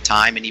built at the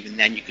time. And even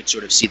then you could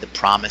sort of see the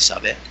promise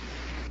of it.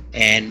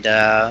 And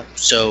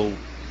so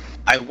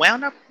I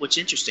wound up, what's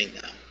interesting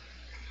though.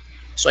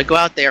 So I go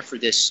out there for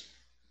this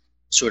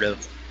sort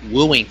of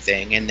wooing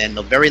thing. And then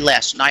the very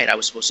last night I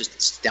was supposed to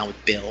sit down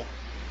with Bill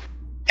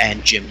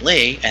and Jim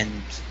Lee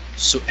and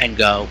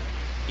go,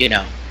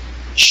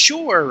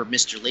 sure,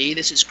 Mr. Lee,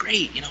 this is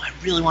great. I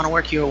really want to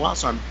work here at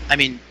Wildstorm. I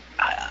mean,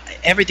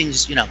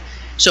 everything's,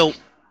 So,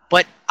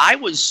 but I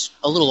was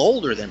a little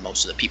older than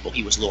most of the people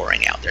he was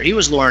luring out there. He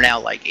was luring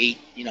out like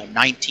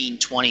 19,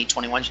 20,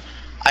 21.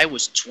 I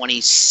was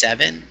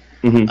 27.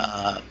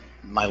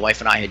 Mm-hmm. My wife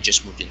and I had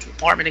just moved into an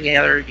apartment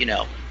together,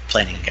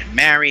 planning on getting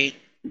married.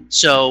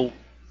 So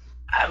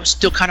I was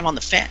still kind of on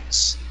the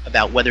fence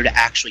about whether to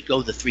actually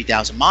go the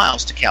 3,000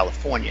 miles to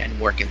California and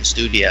work in the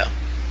studio.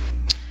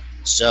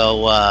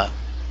 So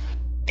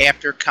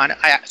after kind of,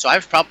 I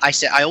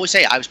always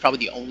say I was probably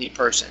the only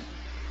person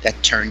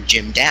that turned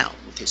Jim down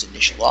with his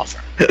initial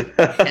offer,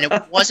 and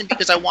it wasn't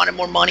because I wanted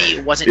more money.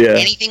 It wasn't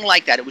anything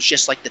like that. It was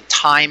just like the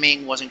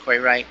timing wasn't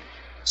quite right.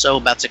 So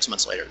about 6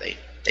 months later, they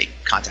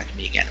contacted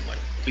me again and went,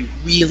 "We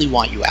really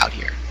want you out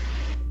here.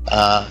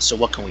 So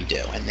what can we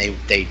do?" And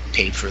they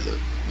paid for the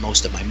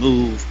most of my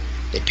move.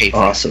 They paid for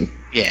awesome.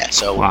 Yeah.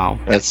 So wow,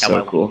 that's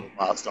so cool.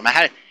 Wildstorm. I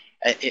had.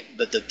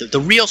 But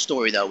the real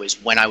story, though,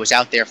 is when I was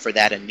out there for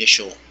that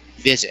initial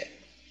visit,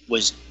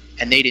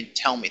 and they didn't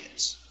tell me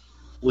this,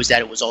 was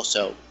that it was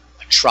also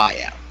a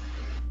tryout,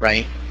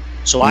 right?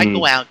 So I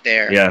go out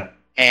there,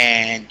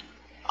 and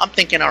I'm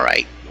thinking, all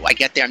right, I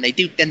get there, and they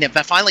do. Then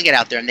I finally get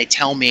out there, and they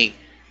tell me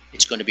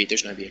there's going to be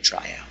a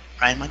tryout,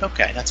 right? I'm like,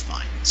 okay, that's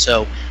fine.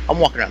 So I'm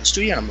walking around the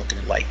studio, and I'm looking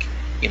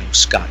at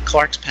Scott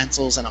Clark's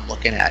pencils, and I'm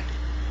looking at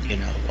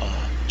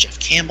Jeff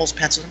Campbell's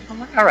pencils. I'm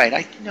like, all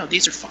right,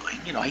 these are fine.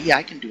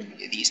 I can do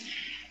any of these.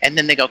 And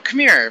then they go, come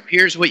here,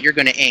 here's what you're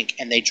going to ink.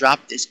 And they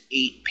dropped this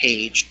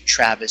 8-page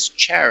Travis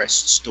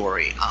Charest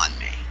story on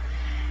me.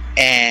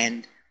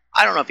 And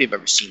I don't know if you've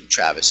ever seen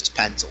Travis's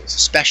pencils,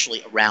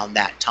 especially around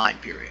that time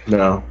period.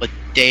 No. But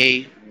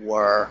they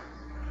were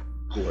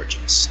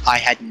gorgeous. I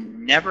had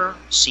never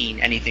seen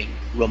anything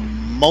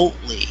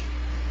remotely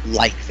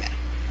like that.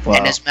 Wow.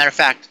 And as a matter of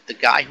fact, the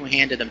guy who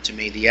handed them to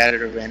me, the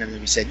editor ran them, and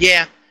he said,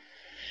 yeah,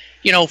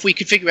 if we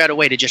could figure out a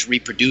way to just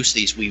reproduce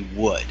these, we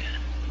would.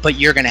 But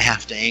you're going to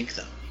have to ink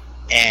them.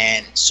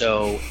 And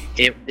so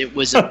it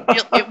was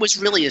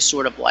really a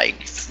sort of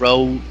like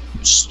throw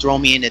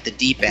me in at the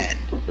deep end.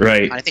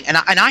 Right. I think, and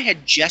I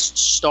had just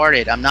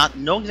started.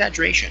 No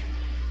exaggeration.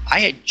 I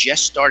had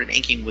just started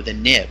inking with a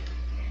nib,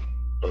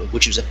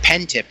 which was a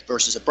pen tip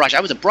versus a brush. I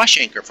was a brush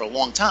inker for a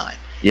long time.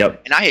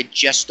 Yep. And I had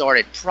just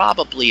started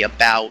probably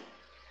about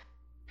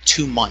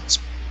 2 months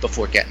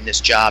before getting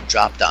this job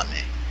dropped on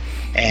me.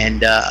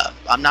 And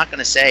I'm not going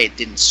to say it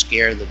didn't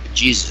scare the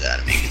bejesus out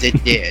of me, because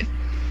it did.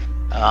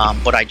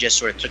 But I just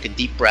sort of took a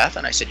deep breath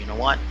and I said, you know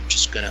what? I'm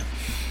just going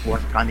to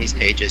work on these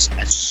pages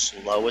as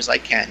slow as I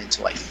can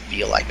until I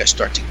feel like I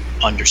start to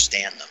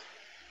understand them.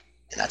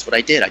 And that's what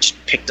I did. I just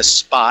picked a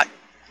spot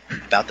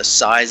about the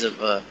size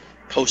of a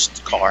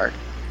postcard,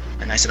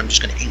 and I said, I'm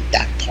just going to ink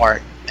that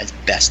part as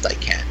best I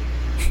can.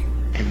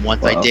 And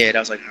once I did, I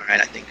was like, all right,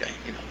 I think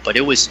but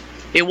it was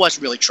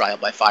really trial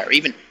by fire.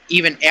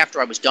 Even after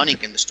I was done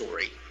inking the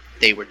story,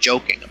 they were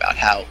joking about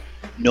how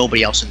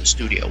nobody else in the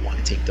studio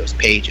wanted to take those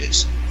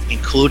pages,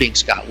 including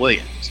Scott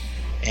Williams.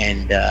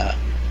 And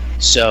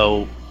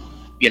so,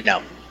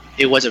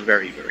 it was a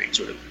very, very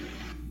sort of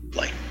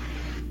like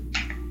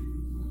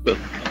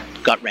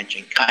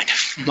gut-wrenching kind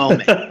of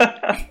moment.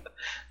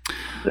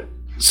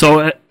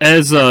 So,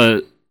 as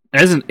an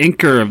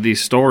inker of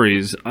these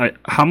stories,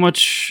 how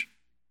much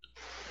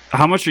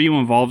are you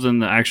involved in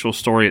the actual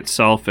story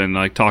itself, and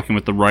like talking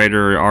with the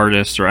writer, or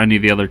artist, or any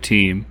of the other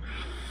team?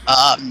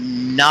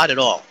 Not at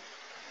all.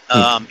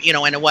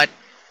 And what,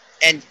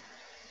 and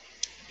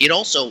it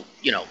also,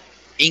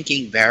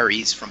 inking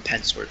varies from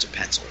penciler to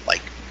penciler.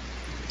 Like,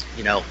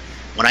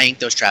 when I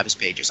inked those Travis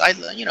pages,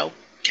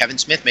 Kevin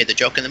Smith made the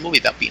joke in the movie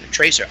about being a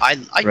tracer. I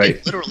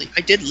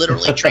did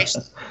literally trace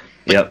them.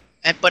 Yep.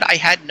 But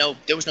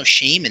there was no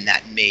shame in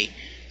that in me.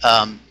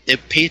 The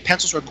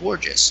pencils were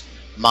gorgeous.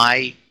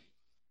 My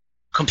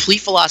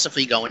complete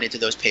philosophy going into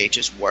those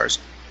pages was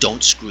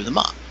don't screw them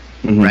up,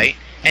 right?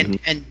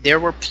 And there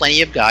were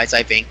plenty of guys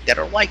I've inked that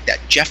are like that.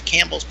 Jeff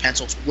Campbell's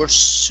pencils were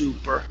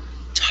super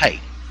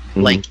tight.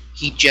 Like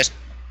he just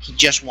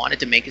wanted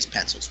to make his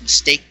pencils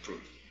mistake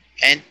proof,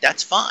 and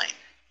that's fine.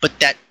 But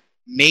that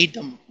made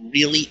them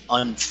really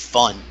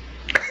unfun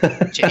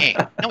to ink.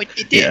 No,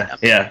 it did.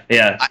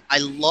 Yeah. I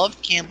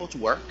loved Campbell's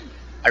work.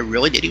 I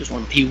really did. He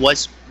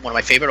was one of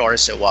my favorite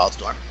artists at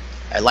Wildstorm.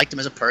 I liked him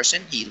as a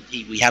person.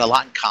 We had a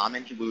lot in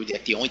common. We were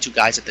the only two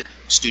guys at the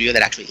studio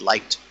that actually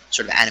liked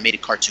sort of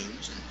animated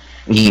cartoons.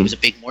 And he was a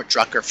big Mort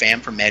Drucker fan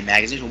from Mad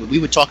Magazine. We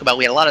would talk about.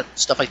 We had a lot of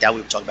stuff like that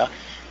we would talk about.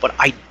 But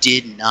I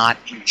did not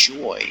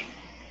enjoy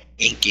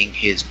inking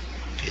his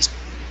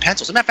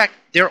pencils. As a matter of fact,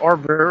 there are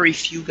very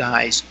few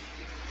guys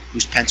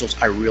whose pencils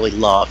I really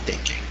loved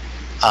inking.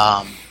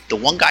 The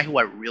one guy who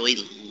I really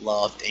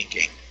loved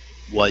inking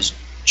was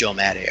Joe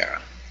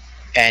Madeira.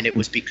 And it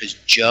was because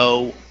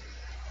Joe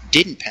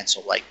didn't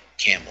pencil like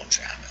Campbell and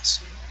Travis.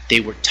 They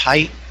were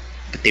tight,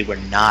 but they were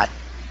not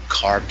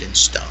carved in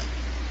stone.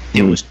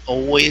 There was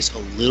always a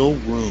little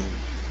room.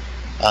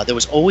 There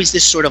was always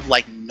this sort of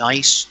like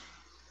nice,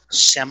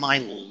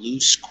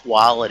 semi-loose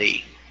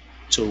quality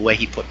to the way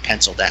he put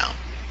pencil down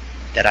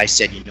that I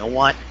said, you know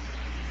what?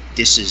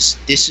 This is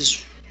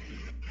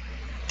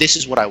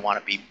what I want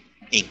to be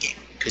inking,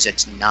 because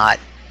it's not,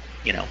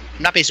 I'm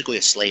not basically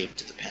a slave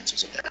to the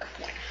pencils at that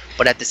point.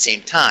 But at the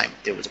same time,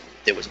 there was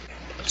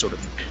a sort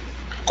of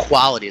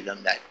quality of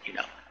them that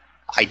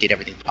I did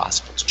everything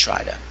possible to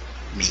try to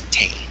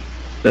maintain.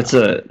 That's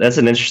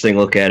an interesting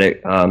look at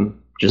it.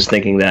 Just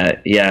thinking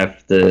that,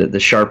 if the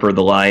sharper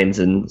the lines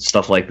and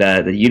stuff like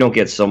that you don't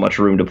get so much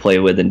room to play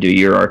with and do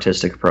your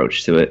artistic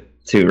approach to it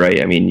too,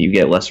 right? I mean, you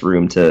get less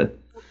room to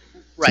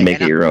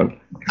make it your own.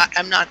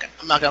 I'm not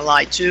gonna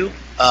lie too.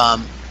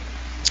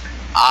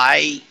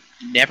 I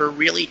never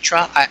really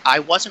tried. I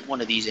wasn't one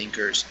of these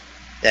inkers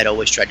that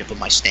always tried to put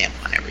my stamp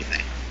on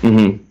everything.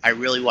 I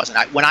really wasn't.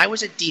 When I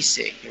was at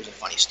DC, here's a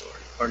funny story,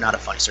 or not a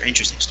funny story,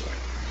 interesting story.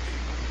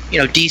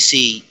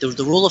 DC,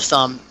 the rule of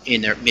thumb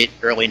in their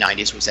early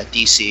 90s was that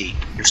DC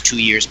was 2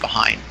 years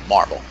behind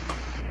Marvel.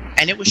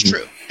 And it was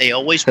true. They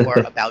always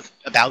were about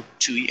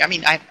 2 years. I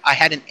mean, I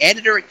had an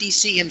editor at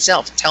DC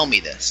himself tell me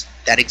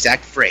that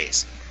exact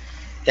phrase,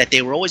 that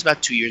they were always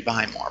about 2 years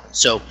behind Marvel.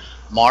 So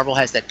Marvel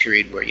has that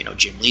period where,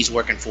 Jim Lee's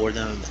working for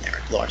them, and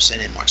Eric Larson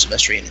and Mark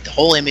Silvestri, and the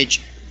whole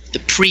Image, the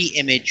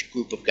pre-Image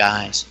group of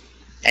guys.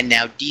 And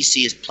now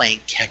DC is playing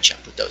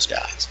catch-up with those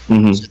guys.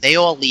 So they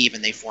all leave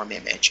and they form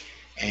Image.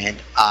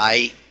 And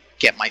I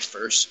get my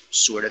first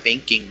sort of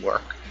inking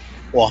work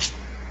off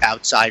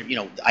outside.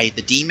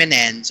 The Demon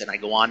ends, and I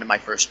go on to my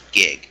first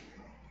gig.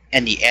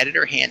 And the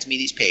editor hands me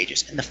these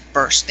pages, and the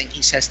first thing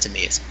he says to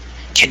me is,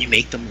 "Can you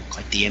make them look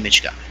like the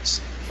Image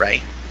guys?"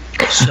 Right?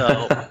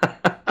 So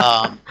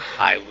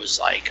I was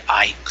like,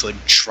 I could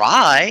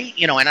try,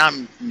 and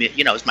I'm,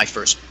 it's my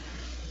first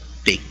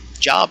big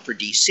job for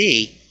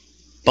DC.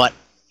 But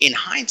in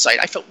hindsight,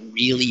 I felt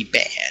really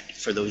bad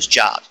for those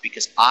jobs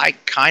because I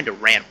kind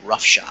of ran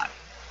roughshod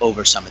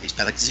over some of these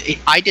pencils.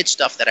 I did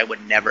stuff that I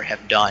would never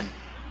have done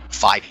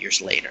 5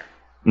 years later.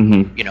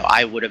 Mm-hmm. You know,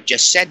 I would have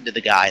just said to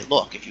the guy,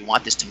 look, if you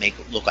want this to make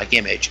it look like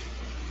Image,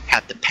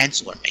 have the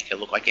penciler make it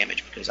look like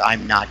Image, because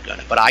I'm not going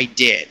to. But I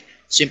did,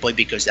 simply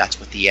because that's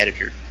what the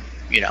editor,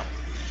 you know,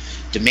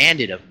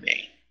 demanded of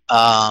me.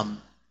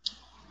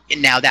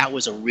 And now that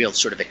was a real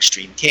sort of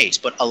extreme case,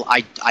 but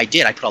I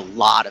put a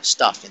lot of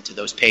stuff into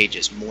those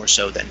pages, more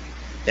so than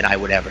I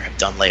would ever have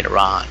done later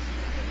on.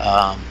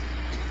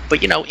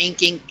 But you know,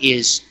 inking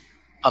is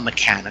a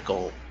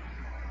mechanical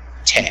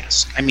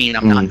task. I mean,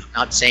 I'm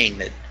not saying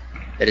that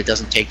it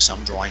doesn't take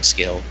some drawing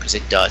skill, because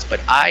it does, but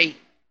I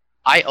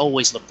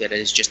always looked at it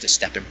as just a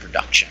step in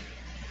production.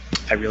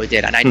 I really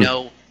did, and I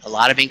know a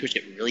lot of inkers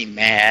get really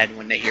mad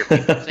when they hear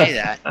people say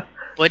that,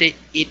 but it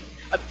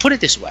put it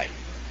this way.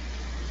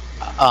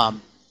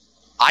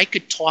 I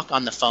could talk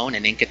on the phone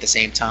and ink at the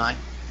same time.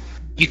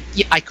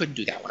 I couldn't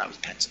do that when I was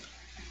penciling.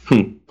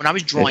 When I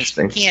was drawing,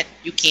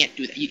 you can't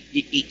do that.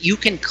 You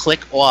can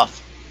click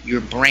off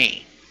your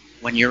brain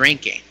when you're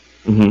inking,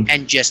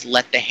 and just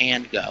let the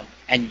hand go,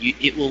 and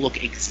it will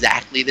look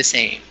exactly the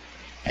same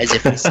as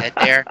if I sat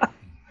there.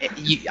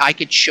 I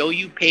could show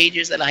you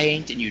pages that I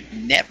inked, and you'd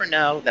never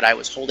know that I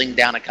was holding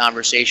down a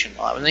conversation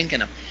while I was inking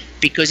them,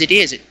 because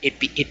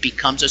it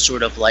becomes a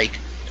sort of like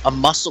a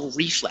muscle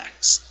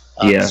reflex.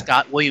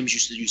 Scott Williams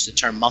used to use the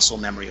term muscle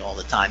memory all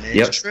the time, and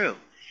it's true.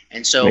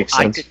 And so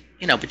I could,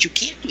 you know, but you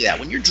can't do that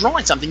when you're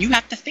drawing something. You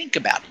have to think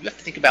about it. You have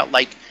to think about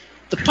like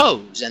the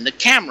pose and the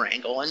camera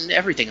angle and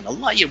everything and the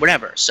light,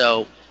 whatever.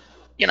 So,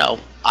 you know,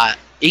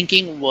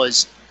 inking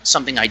was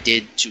something I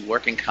did to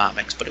work in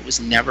comics, but it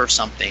was never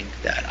something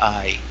that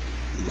I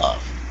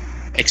loved,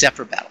 except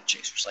for Battle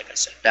Chasers. Like I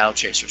said, Battle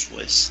Chasers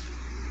was,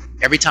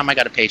 every time I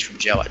got a page from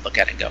Joe, I'd look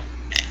at it and go,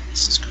 man,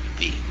 this is going to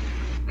be,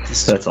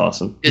 that's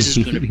awesome. This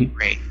is going to be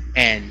great.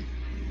 And,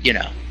 you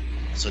know,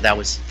 so that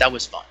was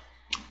fun.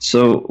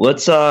 So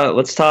let's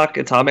talk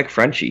Atomic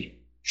Frenchie.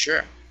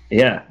 Sure.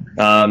 Yeah.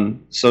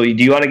 So do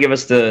you want to give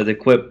us the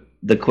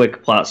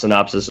quick plot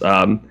synopsis,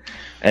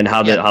 and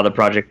how the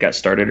project got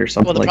started or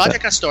something like that? Well, the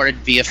project got started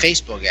via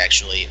Facebook,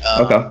 actually.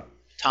 Okay.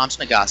 Tom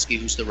Smigoski,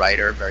 who's the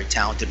writer, a very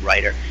talented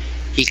writer,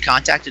 he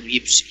contacted me.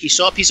 He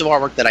saw a piece of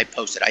artwork that I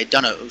posted. I had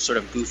done a sort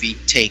of goofy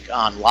take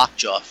on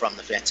Lockjaw from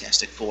the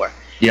Fantastic Four.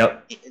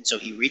 Yep. And so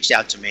he reached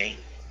out to me,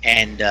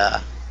 and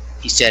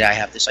he said, I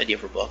have this idea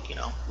for a book, you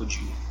know, would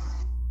you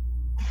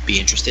be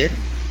interested?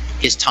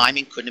 His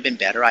timing couldn't have been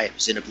better. I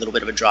was in a little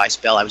bit of a dry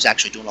spell. I was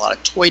actually doing a lot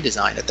of toy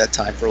design at that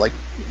time for like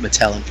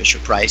Mattel and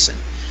Fisher-Price, and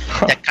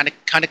that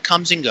kind of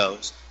comes and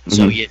goes.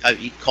 So he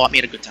caught me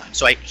at a good time.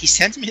 So he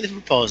sends me the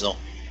proposal,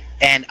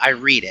 and I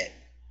read it,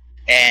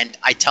 and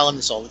I tell him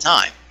this all the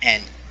time,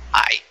 and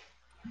I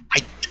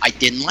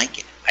didn't like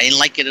it. I didn't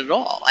like it at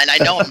all. And I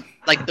know I'm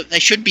like, I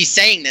shouldn't be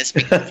saying this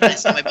because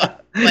it's in my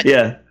book, but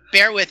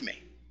bear with me.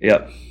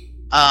 Yep.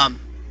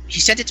 He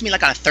sent it to me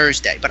like on a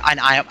Thursday, but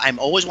I'm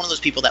always one of those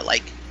people that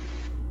like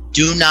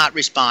do not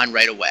respond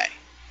right away.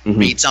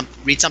 Read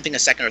something a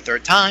second or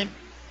third time,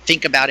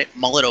 think about it,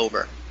 mull it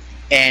over.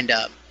 And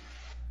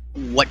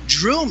what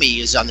drew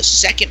me is on the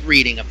second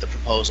reading of the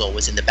proposal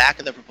was in the back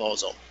of the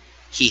proposal,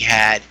 he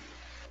had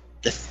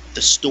the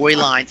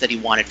storylines that he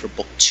wanted for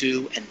book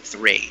 2 and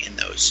 3 in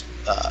those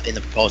in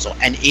the proposal,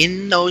 and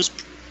in those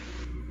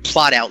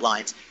plot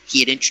outlines, he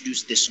had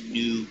introduced these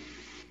new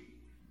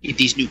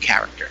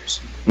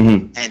characters,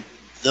 and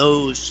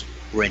those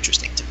were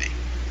interesting to me.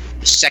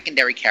 The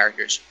secondary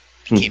characters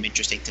became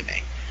interesting to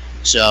me,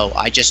 so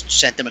I just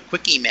sent them a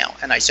quick email,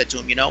 and I said to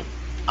him, you know,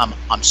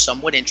 I'm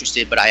somewhat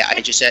interested, but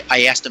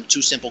I asked him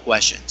 2 simple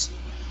questions.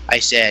 I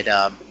said,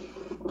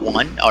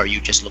 one, are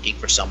you just looking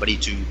for somebody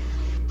to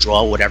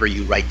draw whatever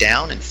you write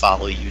down and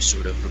follow you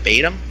sort of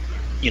verbatim?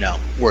 You know,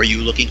 were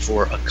you looking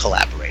for a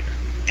collaborator?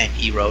 And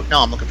he wrote, no,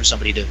 I'm looking for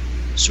somebody to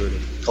sort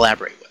of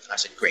collaborate with. And I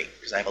said, great,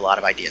 because I have a lot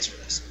of ideas for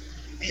this.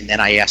 And then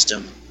I asked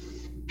him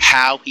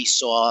how he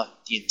saw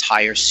the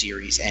entire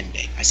series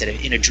ending. I said,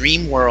 in a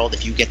dream world,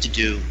 if you get to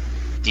do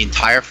the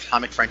entire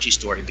Atomic Frenchie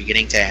story,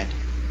 beginning to end,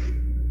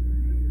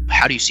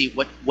 how do you see,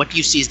 what do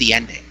you see as the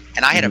ending?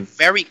 And I had a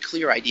very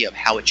clear idea of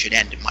how it should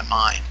end in my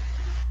mind.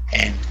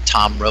 And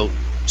Tom wrote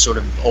sort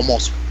of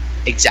almost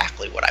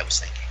exactly what I was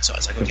thinking. So I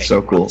was like, okay,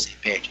 so cool. On the same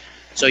page.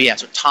 So yeah,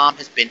 so Tom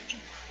has been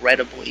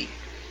incredibly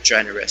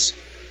generous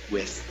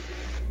with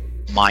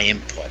my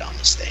input on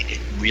this thing. It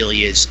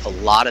really is. A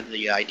lot of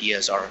the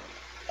ideas are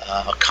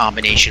a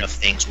combination of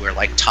things where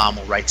like Tom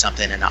will write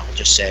something and I'll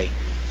just say,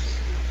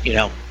 you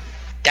know,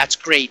 that's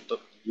great, but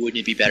wouldn't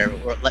it be better?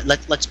 Or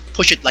let's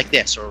push it like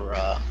this. Or,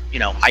 you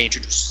know, I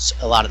introduced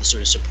a lot of the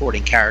sort of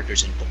supporting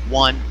characters in book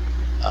 1.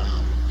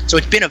 So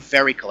it's been a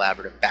very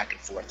collaborative back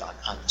and forth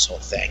on this whole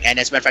thing. And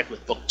as a matter of fact,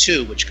 with book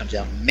 2, which comes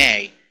out in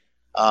May,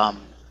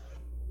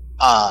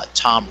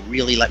 Tom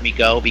really let me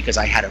go because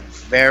I had a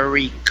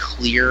very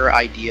clear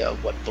idea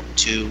of what book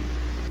 2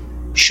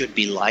 should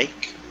be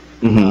like.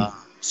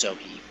 So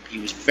he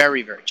was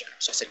very, very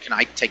generous. I said, can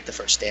I take the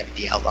first stab at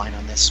the outline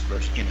on this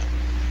first, you know,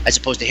 as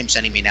opposed to him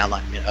sending me an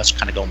outline, you know, us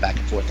kind of going back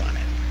and forth on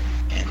it.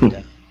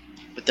 And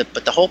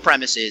but the whole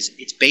premise is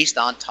it's based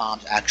on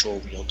Tom's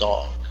actual real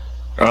dog.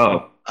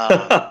 Oh.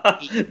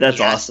 That's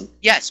awesome.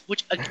 Yes,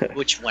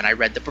 which when I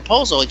read the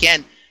proposal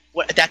again,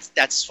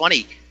 that's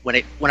funny. When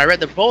I read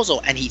the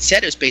proposal and he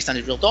said it was based on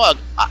his real dog,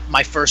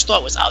 my first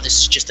thought was, oh, this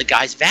is just a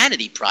guy's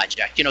vanity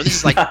project. You know, this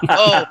is like,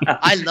 oh,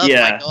 I love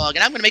my dog,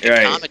 and I'm going to make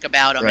a comic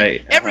about him.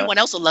 Right. Everyone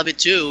else will love it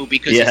too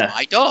because it's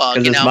my dog.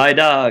 You know, it's my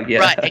dog. Yeah.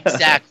 Right.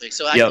 Exactly.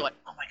 So I thought,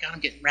 oh my God, I'm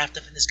getting wrapped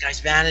up in this guy's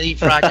vanity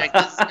project.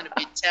 This is going to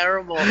be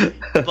terrible.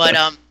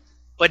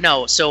 But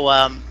no. So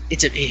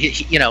it's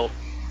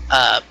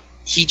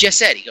he just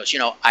said, he goes,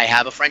 I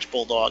have a French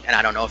bulldog, and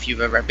I don't know if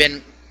you've ever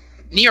been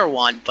near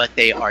one, but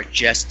they are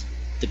just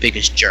the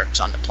biggest jerks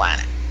on the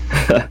planet.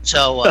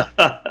 So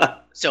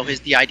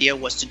the idea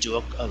was to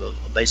do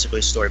basically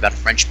a story about a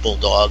French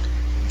bulldog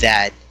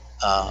that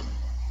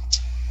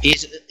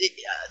is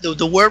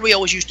the word we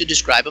always used to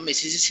describe him is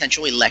he's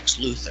essentially Lex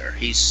Luthor.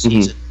 He's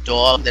a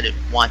dog that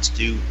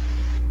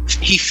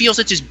he feels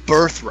it's his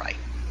birthright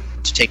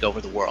to take over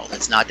the world.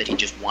 It's not that he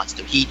just wants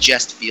to. He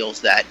just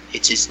feels that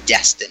it's his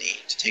destiny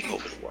to take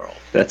over the world.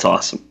 That's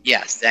awesome.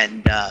 Yes,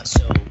 and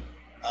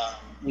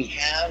we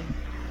have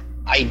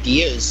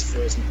ideas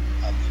for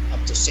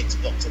up to 6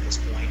 books at this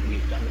point.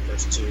 We've done the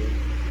first 2.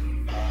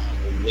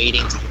 We're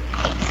waiting to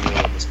get book 3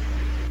 at this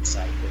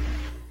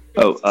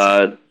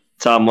point.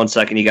 Tom, 1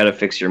 second. You got to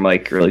fix your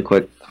mic really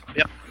quick.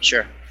 Yep,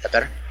 sure. Is that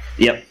better?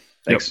 Yep.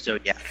 Thanks. So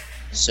yeah.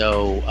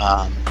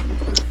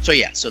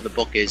 So the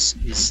book is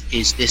this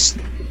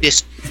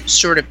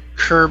sort of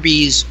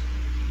Kirby's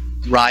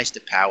Rise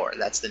to Power.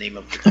 That's the name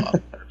of the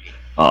dog. Kirby.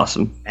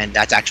 Awesome. And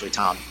that's actually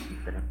Tom's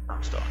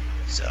dog.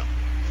 So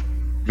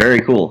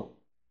very cool.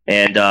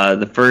 And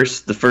the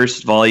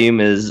first volume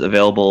is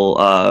available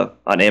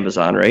on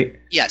Amazon, right?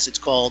 Yes, it's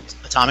called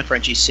Atomic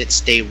Frenchie Sit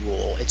Stay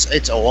Rule.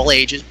 It's all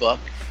ages book.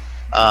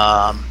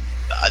 As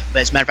a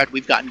matter of fact,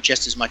 we've gotten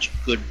just as much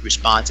good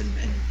response and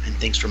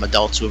things from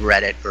adults who have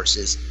read it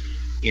versus,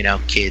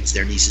 kids,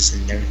 their nieces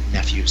and their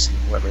nephews, and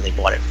whoever they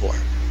bought it for.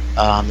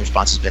 The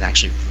response has been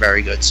actually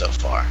very good so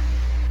far.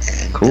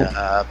 And, cool.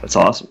 That's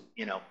awesome.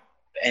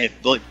 And if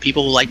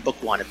people like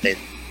book 1, if they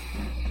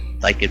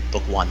like it,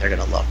 book 1, they're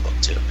going to love book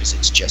 2 because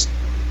it's just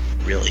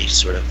really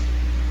sort of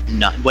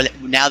not.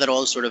 Now that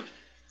all the sort of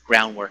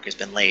groundwork has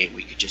been laid,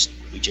 we just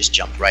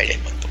jumped right in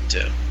with book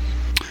 2.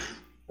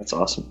 That's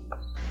awesome.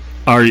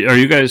 Are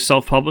you guys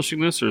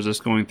self-publishing this, or is this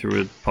going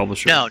through a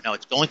publisher? No,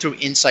 it's going through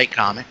Insight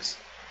Comics.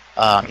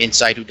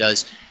 Insight, who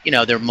does,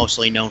 they're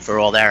mostly known for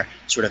all their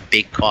sort of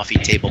big coffee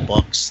table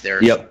books.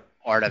 Their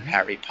Art of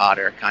Harry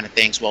Potter kind of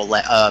things.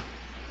 Well,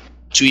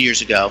 2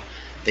 years ago,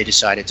 they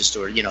decided to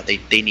sort of,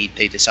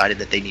 they decided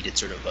that they needed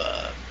sort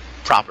of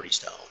property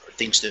stuff or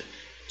things to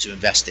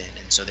invest in,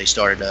 and so they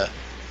started a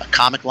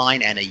comic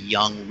line and a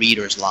young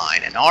readers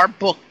line, and our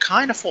book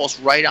kind of falls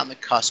right on the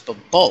cusp of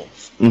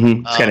both.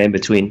 Mm-hmm. It's kind of in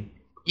between.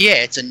 Yeah,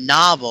 it's a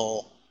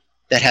novel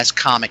that has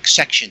comic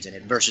sections in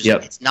it versus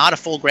it's not a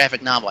full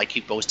graphic novel. I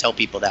always tell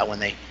people that when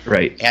they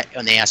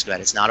ask about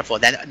it, it's not a full.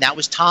 That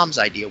was Tom's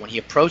idea when he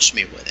approached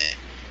me with it.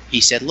 He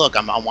said, "Look,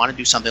 I want to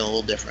do something a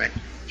little different."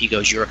 He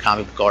goes, "You're a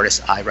comic book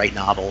artist. I write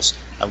novels.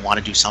 I want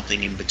to do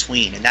something in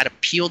between," and that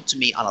appealed to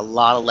me on a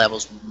lot of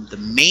levels. The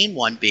main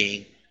one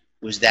being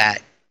was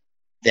that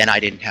then I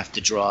didn't have to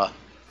draw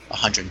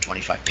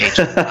 125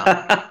 pages.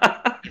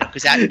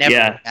 Because that never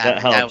happened.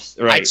 That helps.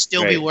 I'd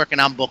still be working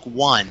on book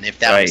 1 if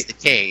that was the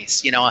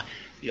case.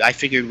 I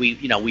figured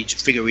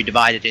we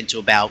divided into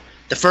about,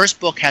 the first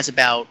book has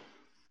about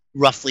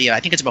roughly, I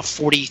think it's about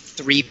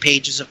 43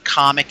 pages of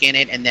comic in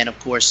it, and then of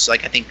course I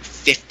think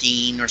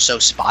 15 or so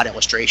spot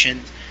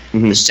illustrations.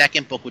 Mm-hmm. The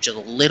second book, which is a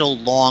little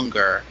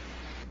longer,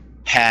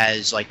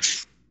 has like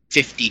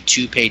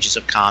 52 pages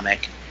of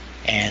comic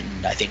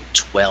and I think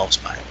 12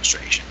 spot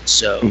illustrations.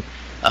 So,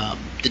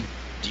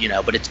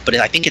 but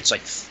I think it's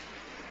like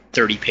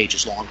 30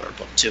 pages longer,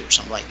 book 2 or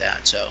something like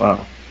that. So,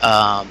 wow.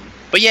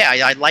 But yeah,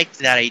 I liked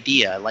that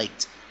idea. I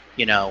liked,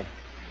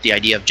 the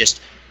idea of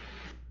just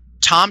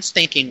Tom's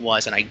thinking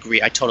was, and I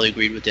totally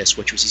agreed with this,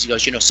 which was, he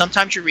goes,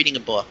 sometimes you're reading a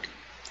book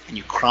and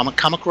you come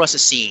across a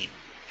scene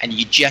and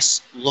you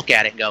just look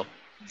at it and go,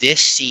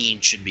 this scene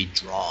should be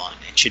drawn.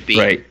 It should be,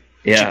 it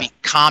should be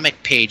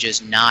comic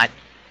pages, not,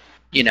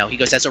 he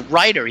goes, as a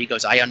writer, he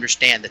goes, I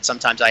understand that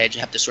sometimes I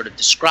have to sort of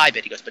describe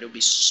it. He goes, but it would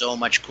be so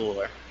much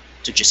cooler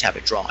to just have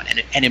it drawn.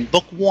 And in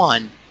book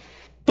one,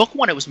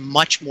 it was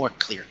much more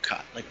clear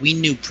cut. Like we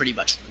knew pretty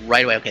much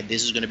right away, okay,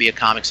 this is going to be a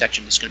comic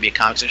section, this is going to be a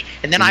comic section.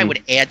 And then I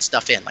would add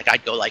stuff in. Like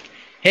I'd go like,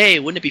 hey,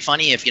 wouldn't it be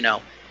funny if,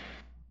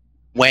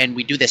 when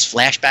we do this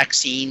flashback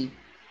scene,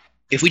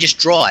 if we just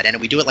draw it and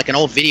we do it like an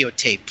old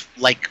videotape,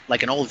 like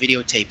an old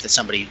videotape that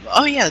somebody,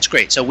 oh yeah, that's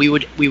great. So we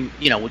would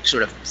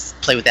sort of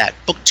play with that.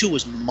 Book 2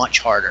 was much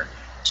harder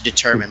to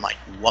determine like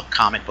what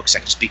comic book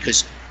sections,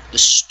 because the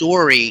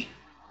story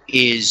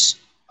is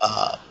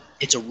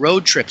it's a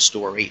road trip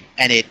story,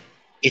 and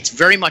it's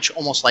very much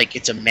almost like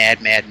it's a mad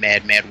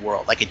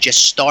world. Like it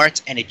just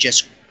starts and it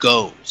just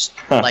goes.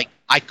 Like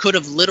I could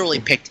have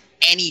literally picked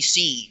any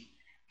scene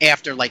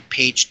after like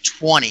page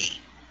 20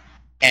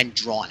 and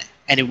drawn it,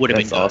 and it would have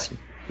been good. Awesome.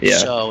 Yeah.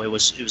 So it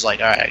was like,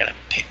 all right, I gotta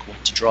pick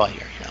what to draw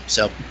here.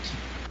 So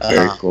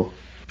very cool.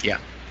 Yeah.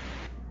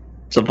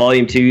 So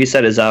Volume 2, you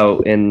said, is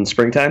out in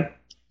springtime?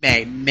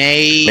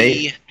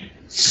 May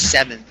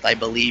 7th, I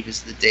believe,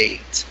 is the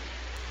date.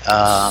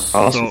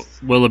 Awesome. So,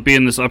 will it be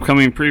in this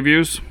upcoming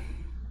previews?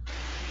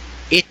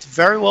 It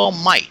very well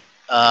might.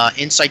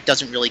 Insight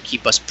doesn't really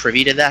keep us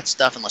privy to that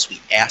stuff unless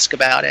we ask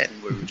about it,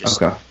 and we're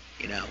just, Okay.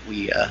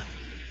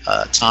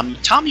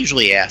 Tom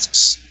usually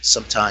asks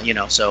sometime,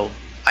 so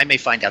I may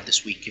find out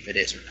this week if it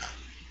is or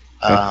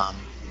not.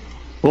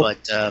 Cool.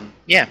 But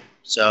yeah,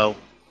 so,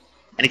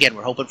 and again,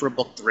 we're hoping for a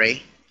book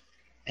 3,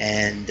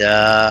 and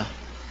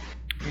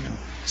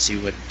see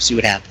what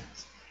happens.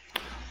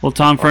 Well,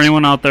 Tom, for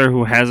anyone out there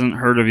who hasn't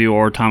heard of you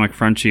or Atomic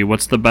Frenchie,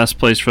 what's the best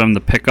place for them to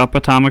pick up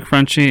Atomic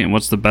Frenchie, and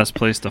what's the best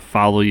place to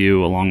follow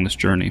you along this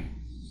journey?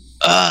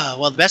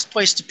 Well, the best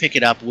place to pick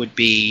it up would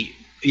be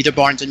either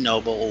Barnes &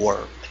 Noble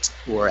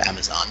or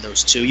Amazon.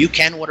 Those two. You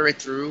can order it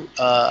through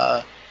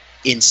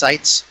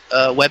Insight's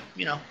their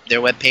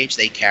webpage.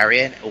 They carry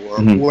it,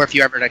 or if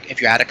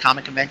you're at a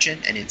comic convention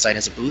and Insight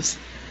has a booth.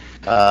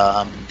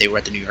 They were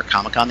at the New York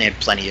Comic Con. They had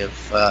plenty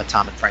of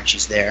Atomic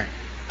Frenchies there.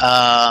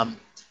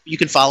 You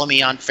can follow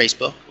me on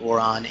Facebook or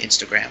on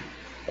Instagram,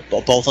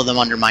 both of them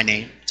under my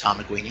name, Tom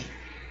McGueeney.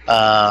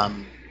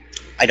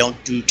 I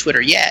don't do Twitter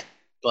yet,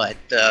 but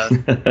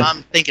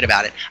I'm thinking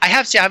about it. I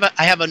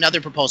have another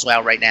proposal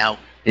out right now.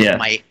 Yeah.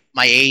 With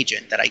my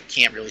agent that I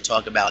can't really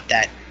talk about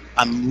that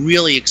I'm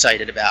really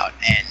excited about,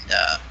 and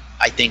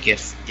I think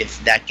if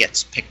that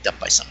gets picked up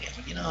by somebody,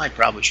 I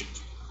probably should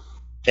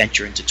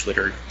venture into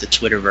Twitter, the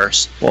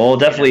Twitterverse. Well, we'll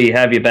definitely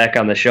have you back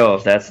on the show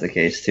if that's the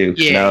case too.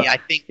 Yeah, I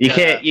think you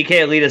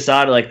can't lead us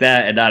on like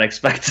that and not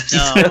expect us.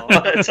 No,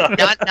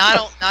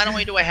 not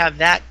only do I have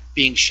that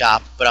being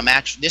shopped, but I'm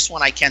actually, this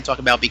one I can't talk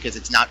about because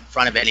it's not in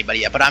front of anybody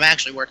yet. But I'm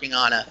actually working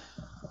on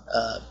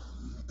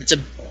it's a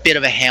bit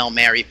of a Hail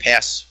Mary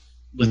pass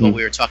with what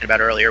we were talking about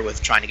earlier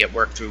with trying to get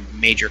work through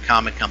major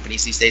comic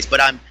companies these days.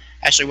 But I'm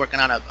actually working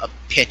on a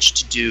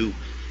pitch to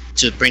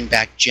bring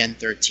back Gen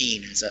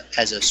 13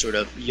 as a sort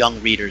of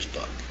young readers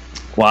book.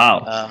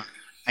 Wow.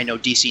 I know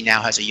DC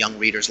now has a young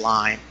readers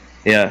line.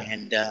 Yeah.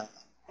 And,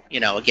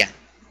 again,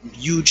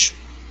 huge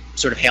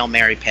sort of Hail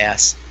Mary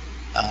pass.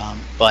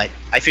 But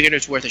I figured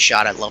it's worth a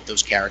shot. I love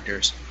those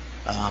characters.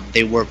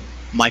 They were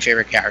my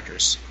favorite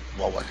characters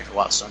while working at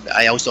Wild Stone.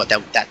 I always thought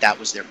that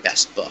was their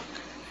best book.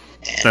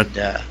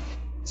 And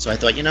so I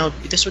thought,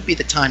 this would be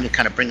the time to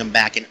kind of bring them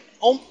back in,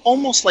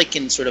 almost like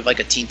in sort of like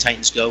a Teen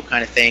Titans Go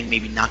kind of thing.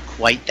 Maybe not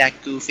quite that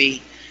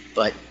goofy,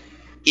 but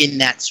in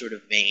that sort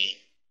of vein.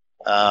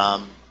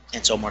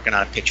 And so I'm working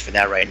on a pitch for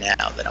that right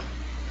now that I'm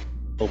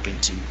hoping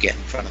to get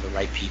in front of the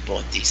right people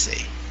at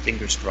DC.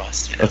 Fingers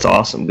crossed. That's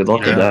awesome. Good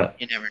luck with that.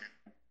 You never know.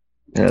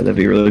 Yeah, that'd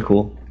be really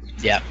cool.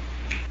 Yeah.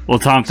 Well,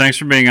 Tom, thanks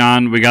for being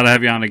on. We got to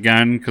have you on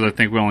again because I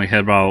think we only hit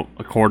about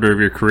a quarter of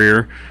your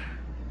career.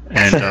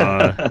 And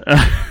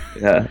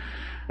yeah,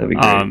 that'd be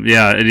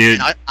great.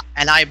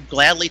 And I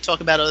gladly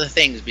talk about other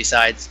things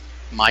besides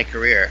my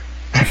career.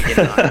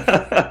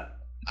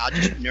 I'll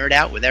just nerd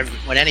out with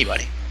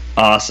anybody.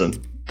 Awesome.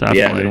 Definitely.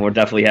 Yeah, and we're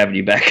definitely having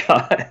you back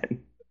on.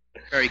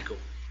 Very cool.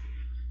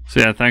 So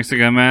yeah, thanks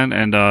again, man.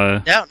 And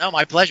no,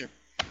 my pleasure.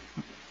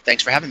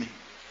 Thanks for having me.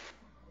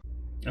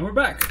 And we're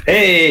back.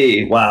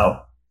 Hey,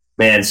 wow.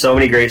 Man, so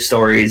many great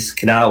stories.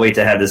 Cannot wait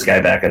to have this guy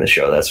back on the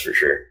show, that's for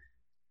sure.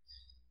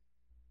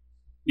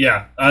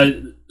 Yeah,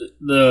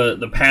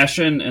 the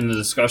passion and the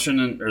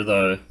discussion or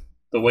the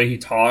way he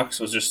talks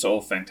was just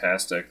so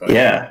fantastic.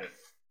 Yeah.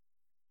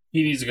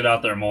 He needs to get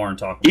out there more and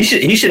talk. He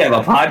should have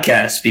a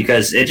podcast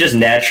because it just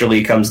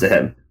naturally comes to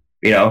him,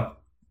 I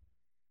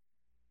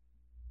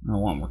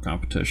don't want more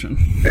competition.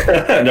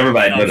 Never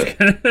mind.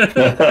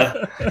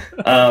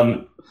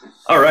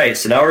 All right,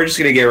 so now we're just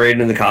going to get right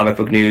into the comic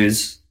boy,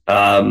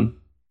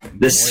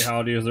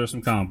 howdy, is there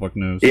some comic book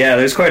news? Yeah,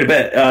 there's quite a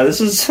bit.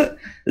 This is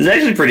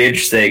actually pretty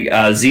interesting.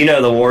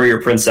 Xena, the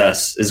Warrior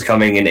Princess, is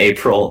coming in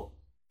April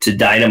to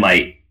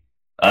Dynamite,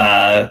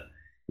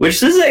 which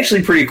this is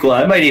actually pretty cool.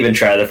 I might even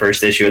try the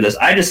first issue of this.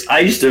 I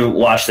used to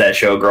watch that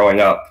show growing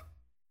up.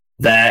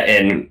 That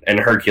and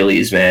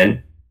Hercules,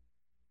 man.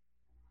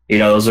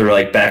 Those are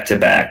like back to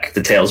back.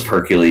 The Tales of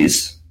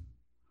Hercules.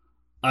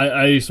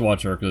 I used to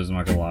watch Hercules. I'm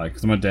not gonna lie,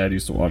 because my dad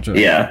used to watch it.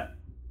 Yeah.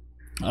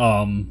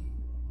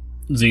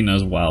 Xena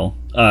as well.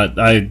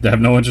 I have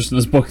no interest in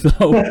this book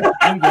though.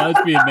 I'm glad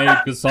it's being made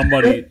because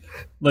somebody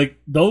like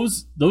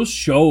those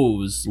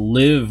shows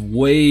live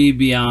way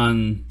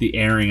beyond the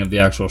airing of the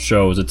actual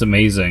shows. It's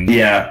amazing.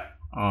 Yeah.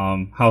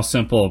 How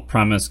simple a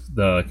premise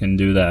can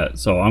do that.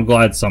 So I'm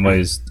glad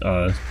somebody's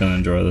gonna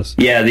enjoy this.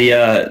 Yeah.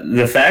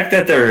 The fact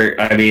that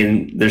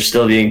they're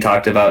still being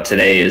talked about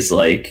today is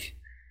like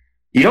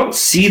you don't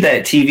see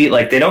that TV.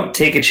 Like they don't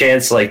take a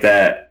chance like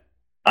that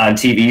on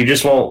TV. You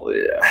just won't.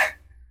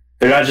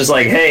 They're not just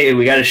like, hey,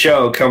 we got a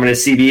show coming to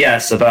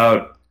CBS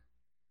about,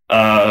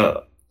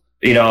 a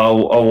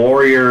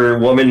warrior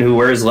woman who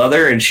wears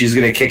leather and she's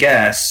going to kick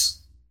ass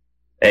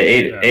at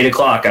 8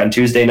 o'clock on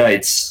Tuesday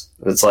nights.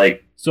 It's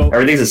like,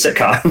 everything's a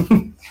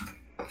sitcom.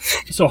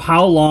 So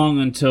how long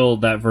until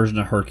that version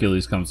of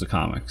Hercules comes to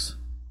comics?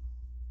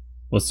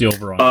 What's the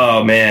over?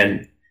 Oh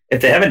man,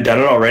 if they haven't done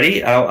it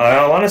already,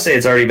 I want to say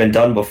it's already been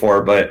done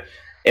before, but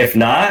if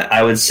not,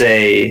 I would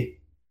say,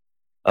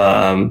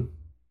 I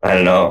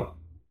don't know,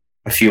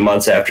 a few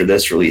months after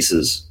this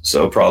releases,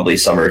 so probably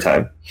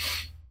summertime.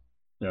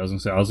 Yeah, I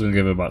was gonna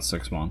give it about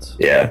 6 months.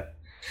 Yeah,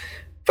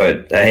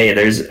 but hey,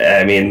 there's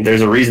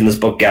a reason this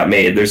book got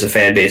made. There's a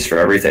fan base for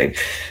everything,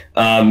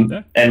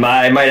 and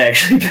I might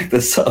actually pick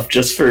this up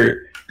just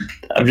for.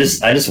 I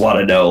just want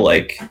to know,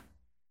 like,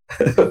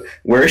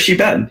 where has she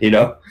been? You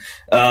know,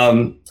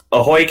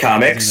 Ahoy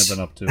Comics.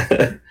 Been up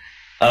to.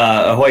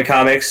 Ahoy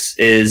Comics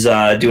is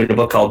doing a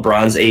book called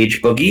Bronze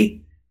Age Boogie,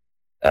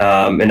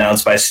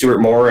 announced by Stuart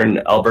Moore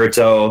and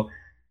Alberto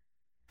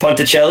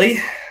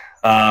Ponticelli.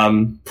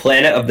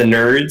 Planet of the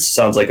Nerds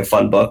sounds like a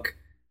fun book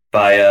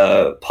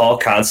by Paul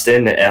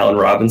Constant and Alan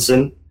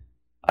Robinson.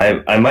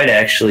 I might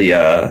actually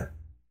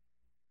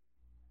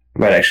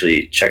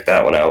check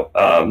that one out.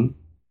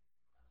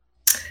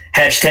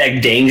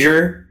 Hashtag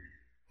Danger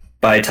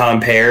by Tom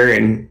Pear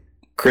and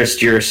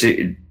Chris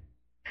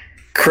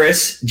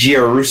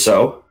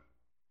Giarusso.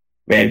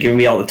 Man, giving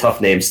me all the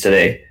tough names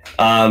today.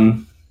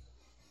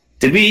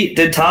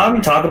 Did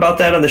Tom talk about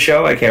that on the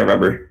show? I can't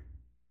remember.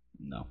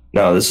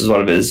 No, this is one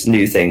of his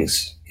new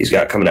things he's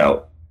got coming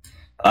out.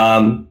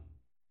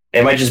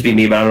 It might just be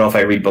me, but I don't know if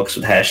I read books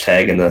with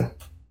hashtag in the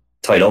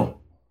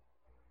title.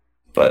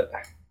 But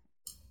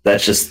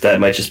that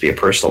might just be a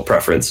personal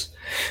preference.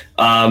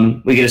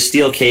 We get a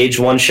Steel Cage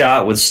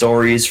one-shot with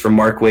stories from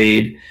Mark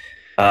Waid,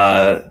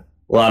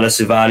 Lana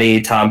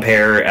Suvani, Tom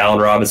Pear, Alan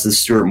Robinson,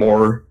 Stuart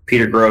Moore,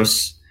 Peter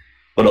Gross.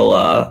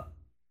 Little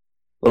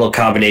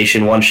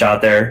combination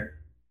one-shot there.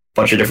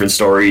 Bunch of different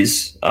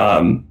stories.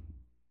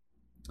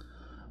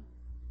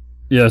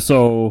 Yeah,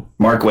 so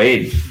Mark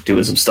Waid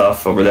doing some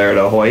stuff over there at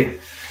Ahoy.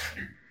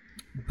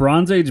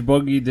 Bronze Age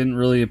Boogie didn't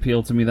really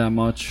appeal to me that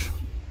much.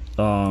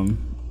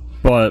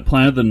 But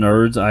Planet of the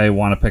Nerds I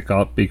want to pick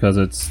up because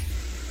it's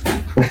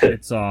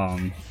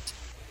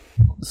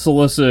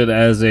solicited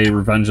as a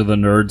Revenge of the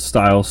Nerds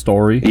style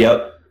story.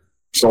 Yep.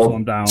 Sold. So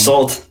I'm down.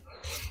 Sold.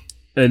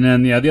 And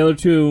then the other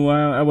two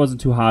I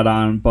wasn't too hot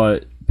on,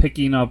 but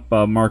picking up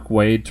Mark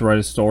Waid to write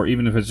a story,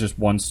 even if it's just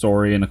one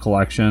story in a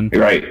collection,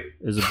 right,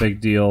 is a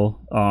big deal.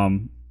 I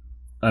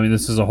mean,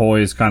 this is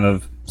Ahoy's kind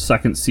of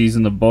second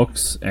season of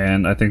books,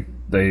 and I think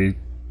they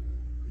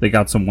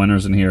got some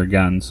winners in here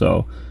again.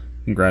 So,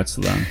 congrats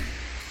to them.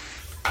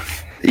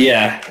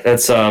 Yeah,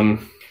 that's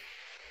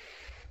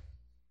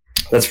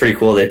pretty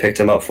cool. They picked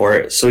him up for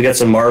it. So we got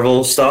some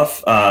Marvel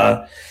stuff.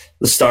 The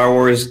Star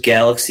Wars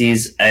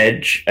Galaxy's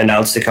Edge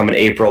announced to come in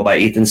April by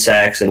Ethan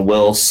Sachs and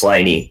Will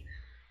Sliney.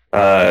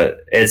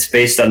 It's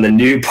based on the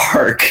new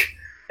park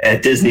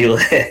at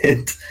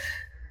Disneyland.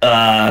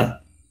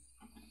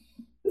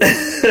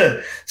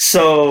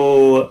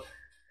 So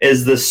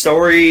is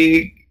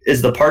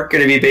the park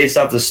going to be based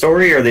off the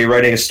story, or are they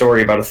writing a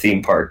story about a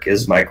theme park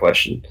is my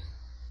question.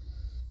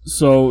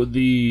 So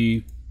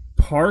the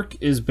park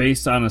is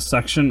based on a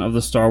section of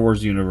the Star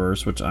Wars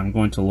universe, which I'm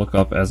going to look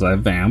up as I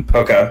vamp.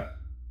 Okay.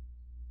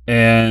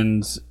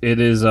 And it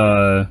is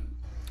the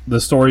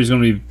story is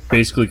going to be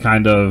basically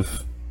kind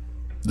of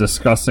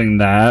discussing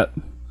that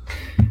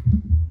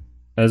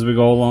as we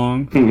go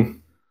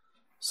along.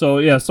 So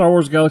yeah, Star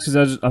Wars Galaxy's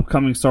Edge,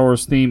 upcoming Star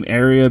Wars theme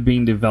area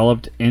being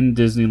developed in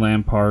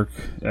Disneyland Park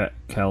at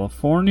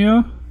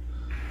California.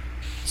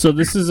 So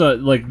this is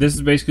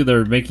basically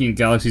they're making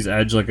Galaxy's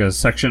Edge like a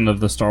section of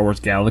the Star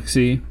Wars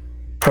galaxy.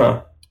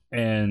 Huh.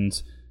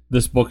 And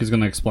this book is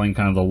going to explain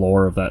kind of the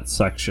lore of that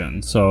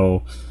section.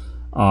 So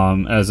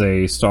as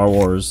a Star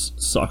Wars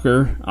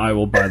sucker, I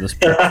will buy this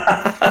book.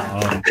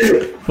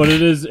 But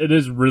it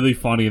is really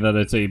funny that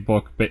it's a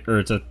book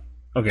it's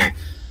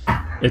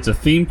a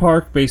theme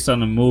park based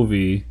on a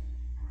movie,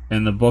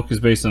 and the book is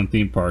based on a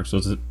theme park. So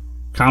it's a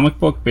comic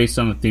book based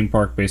on a theme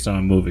park based on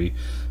a movie.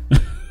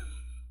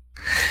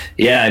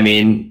 Yeah, I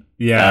mean,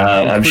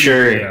 I'm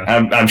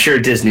sure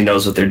Disney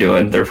knows what they're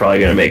doing. They're probably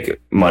going to make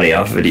money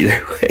off of it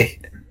either way.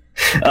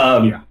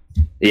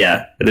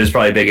 Yeah, there's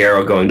probably a big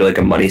arrow going to like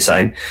a money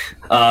sign.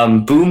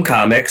 Boom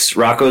Comics,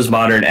 Rocco's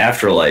Modern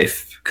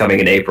Afterlife, coming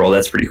in April.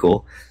 That's pretty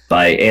cool.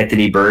 By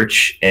Anthony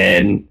Birch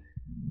and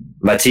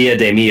Mattia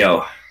De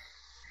Mio.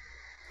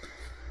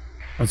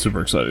 I'm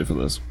super excited for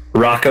this.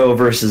 Rocco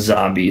versus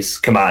zombies.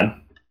 Come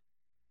on.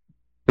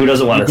 Who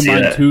doesn't want to see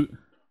that?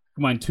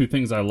 Combine two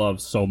things I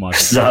love so much.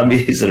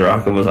 Zombies and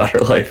Rocco's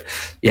Modern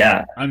Life.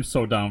 Yeah. I'm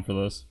so down for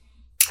this.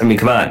 I mean,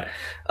 come on.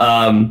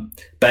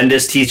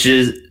 Bendis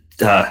teases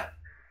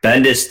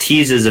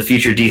a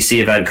future DC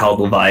event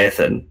called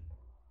Leviathan.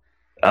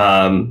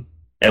 And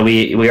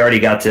we already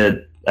got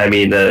to,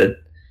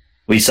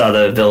 we saw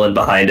the villain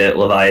behind it,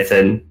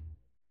 Leviathan,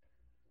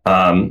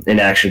 in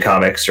Action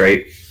Comics,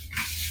 right?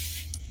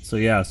 So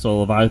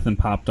Leviathan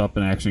popped up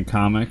in Action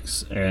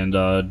Comics, and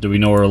do we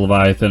know where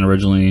Leviathan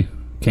originally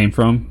came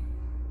from?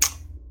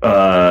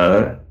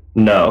 No.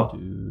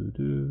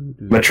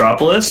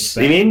 Metropolis,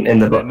 you mean? In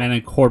the Batman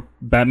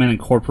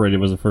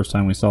Incorporated was the first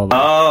time we saw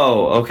that.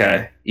 Oh,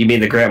 okay. You mean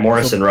the Grant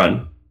Morrison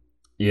run?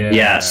 Yeah.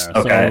 Yes,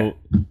 okay.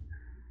 So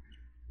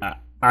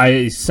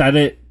I said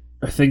it,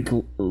 I think,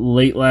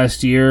 late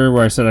last year,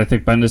 where I said I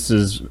think Bendis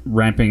is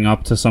ramping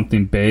up to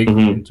something big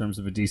in terms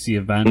of a DC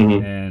event,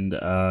 and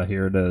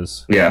here it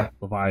is. Yeah.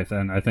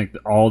 Leviathan. I think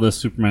that all this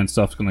Superman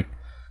stuff is going to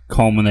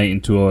culminate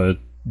into a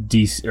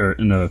DC or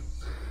in a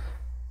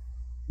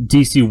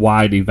DC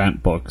wide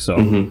event book. So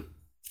I'm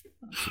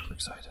super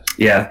excited.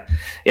 Yeah.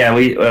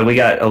 We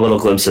got a little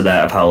glimpse of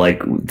that, of how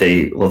like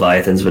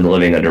Leviathan's been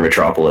living under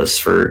Metropolis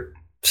for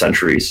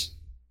centuries.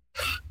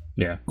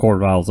 Yeah,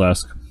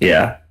 Corvallis-esque.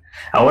 Yeah.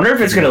 I wonder if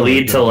it's going to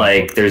lead to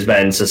like there's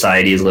been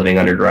societies living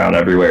underground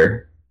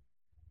everywhere.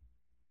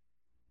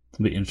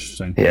 It'll be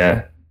interesting.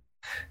 Yeah.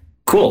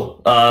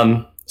 Cool.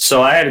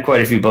 So I had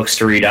quite a few books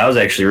to read. I was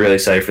actually really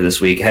excited for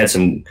this week. I had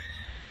some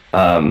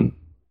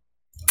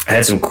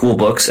cool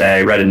books.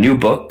 I read a new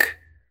book,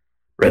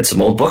 read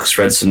some old books,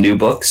 read some new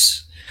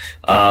books.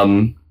 Let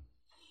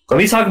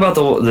me talk about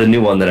the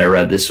new one that I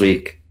read this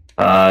week.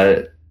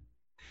 It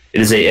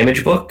is a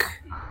Image book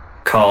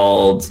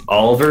called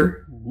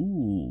Oliver.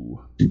 Ooh.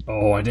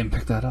 Oh, I didn't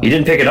pick that up. You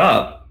didn't pick it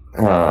up. I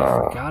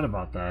forgot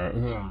about that.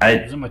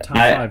 It was in my top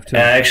 5 too. I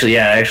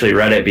actually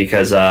read it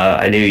because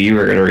I knew you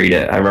were going to read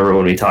it. I remember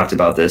when we talked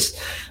about this.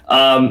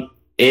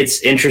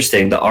 It's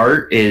interesting. The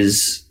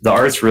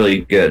art's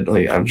really good.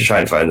 I'm just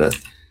trying to find the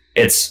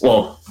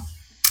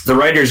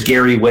writer's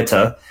Gary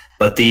Whitta,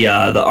 but the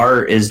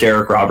art is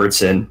Derek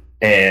Robertson,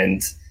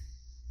 and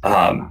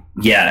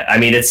I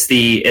mean it's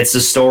the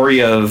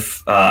story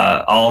of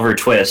Oliver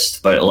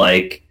Twist, but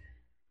like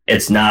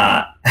it's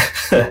not.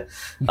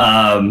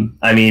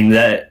 I mean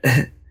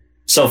that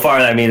so far.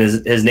 I mean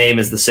his name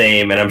is the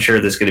same, and I'm sure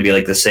there's going to be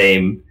like the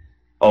same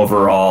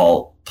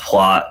overall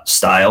plot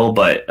style,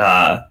 but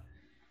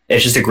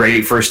it's just a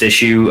great first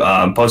issue.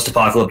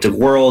 Post-apocalyptic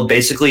world.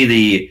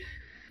 Basically,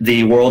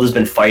 the world has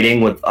been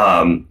fighting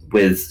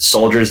with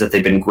soldiers that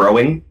they've been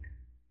growing,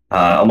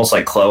 almost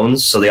like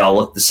clones. So they all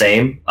look the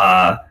same,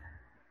 but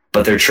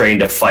they're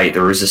trained to fight.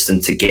 They're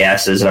resistant to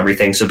gases and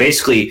everything. So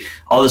basically,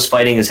 all this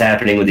fighting is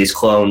happening with these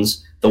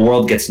clones. The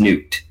world gets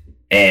nuked,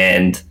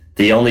 and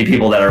the only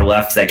people that are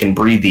left that can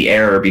breathe the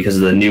air because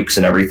of the nukes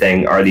and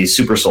everything are these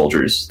super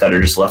soldiers that are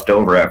just left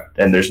over,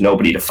 and there's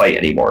nobody to fight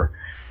anymore.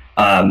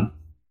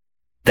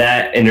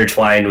 That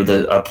intertwined with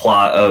a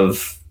plot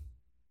of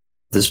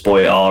this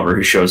boy Oliver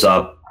who shows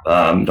up.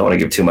 Don't want to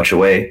give too much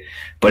away,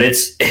 but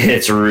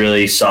it's a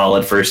really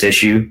solid first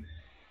issue.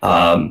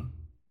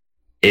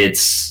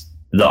 It's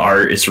the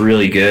art is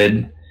really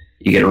good.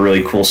 You get a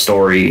really cool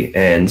story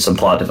and some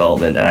plot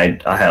development,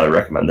 and I highly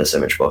recommend this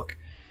Image book.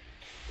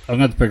 I'm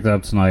going to pick that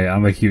up tonight.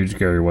 I'm a huge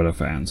Gary Whitta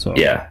fan, so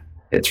yeah,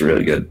 it's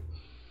really good.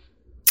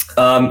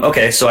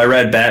 Okay, so I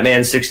read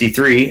Batman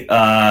 63.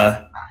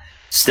 I'm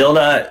still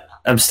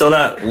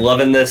not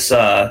loving this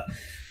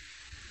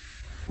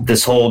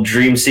this whole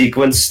dream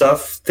sequence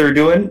stuff they're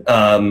doing.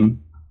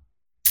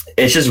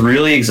 It's just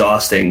really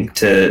exhausting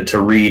to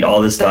read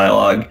all this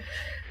dialogue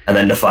and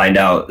then to find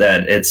out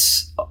that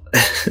it's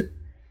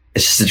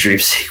just a dream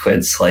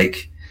sequence.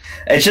 Like,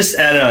 it's just,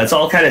 I don't know, it's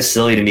all kind of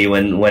silly to me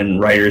when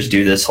writers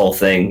do this whole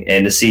thing,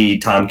 and to see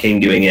Tom King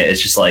doing it,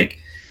 it's just like,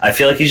 I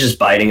feel like he's just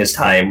biding his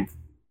time.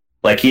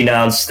 Like, he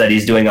announced that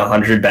he's doing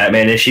 100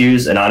 Batman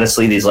issues, and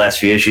honestly, these last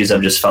few issues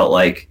have just felt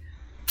like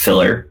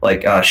filler.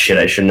 Like, oh shit,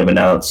 I shouldn't have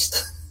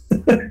announced.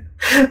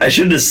 I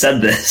shouldn't have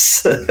said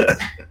this.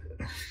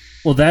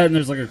 Well, that, and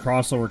there's like a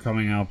crossover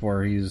coming up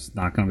where he's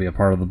not going to be a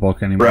part of the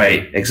book anymore.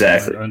 Right,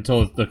 exactly.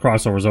 Until the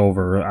crossover's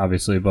over,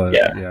 obviously, but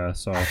yeah,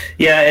 so.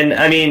 Yeah, and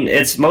I mean,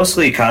 it's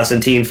mostly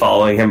Constantine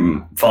following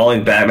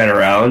Batman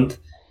around,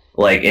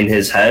 like, in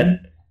his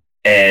head,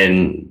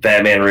 and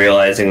Batman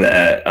realizing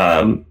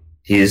that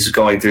he's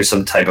going through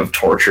some type of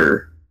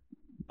torture.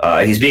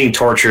 He's being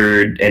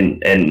tortured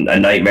in a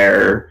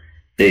nightmare.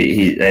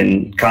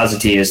 And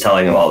Constantine is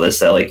telling him all this,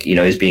 that, like, you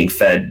know, he's being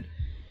fed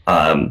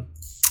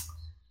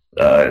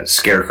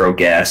scarecrow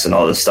gas and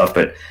all this stuff,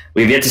 but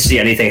we've yet to see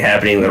anything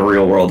happening in the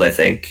real world, I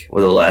think,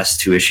 with the last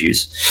 2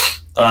 issues.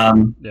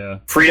 Yeah.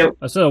 Freedom.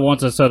 I said it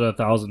once, I said it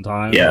 1,000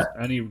 times. Yeah.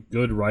 Any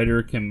good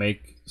writer can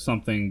make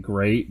something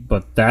great,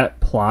 but that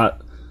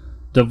plot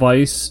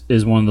device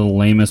is one of the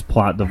lamest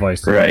plot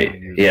devices.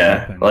 Right.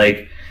 Yeah.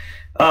 Like,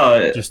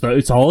 just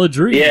it's all a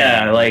dream.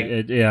 Yeah. Like,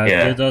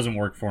 it doesn't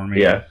work for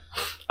me. Yeah.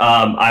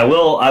 I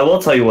will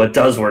tell you what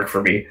does work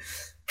for me.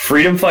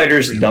 Freedom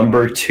Fighters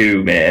number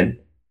 2, man.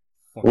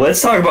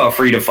 Let's talk about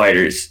Freedom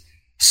Fighters.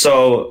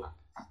 So,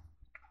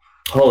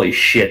 holy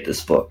shit,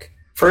 this book.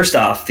 First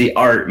off, the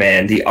art,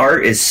 man. The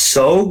art is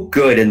so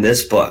good in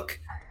this book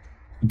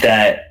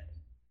that,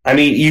 I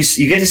mean,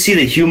 you get to see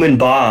the human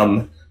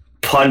bomb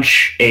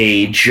punch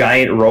a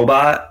giant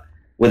robot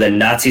with a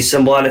Nazi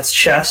symbol on its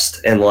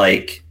chest, and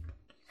like,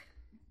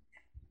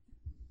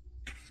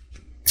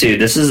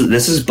 dude, this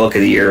is book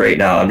of the year right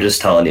now. I'm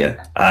just telling you.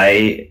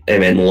 I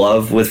am in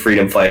love with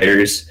Freedom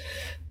Fighters.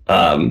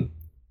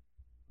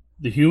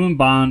 The Human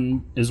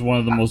Bond is one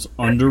of the most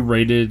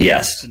underrated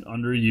yes. and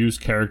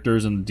underused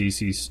characters in the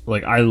DC.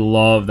 Like, I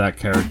love that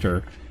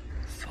character.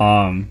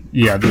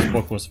 Yeah, this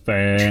book was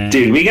fantastic.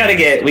 Dude, we gotta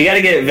get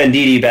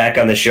Venditti back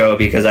on the show,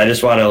 because I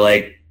just want to,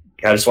 like,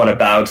 I just want to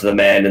bow to the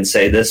man and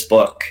say this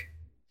book,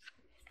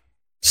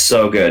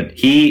 so good.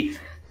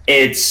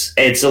 It's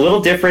a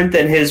little different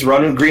than his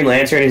run with Green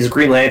Lantern. His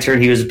Green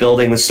Lantern, he was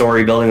building the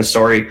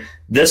story.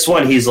 This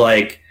one, he's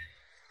like,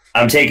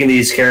 I'm taking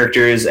these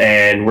characters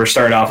and we're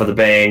starting off with a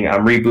bang.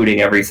 I'm rebooting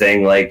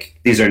everything. Like,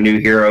 these are new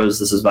heroes.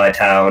 This is my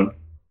town.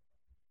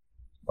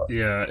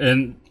 Yeah,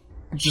 and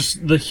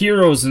just the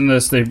heroes in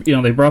this, they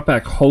brought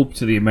back hope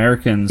to the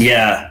Americans.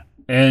 Yeah.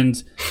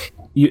 And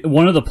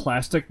one of the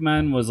Plastic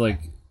Men was like,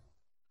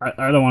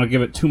 I don't want to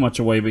give it too much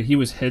away, but he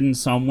was hidden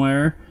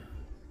somewhere,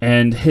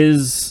 and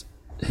his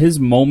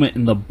moment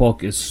in the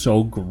book is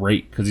so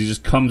great because he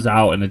just comes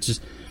out and it's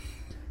just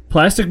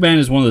Plastic Man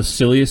is one of the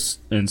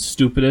silliest and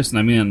stupidest, and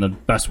I mean in the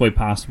best way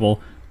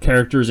possible,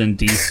 characters in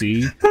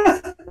DC.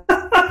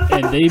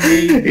 And they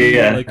made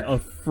me like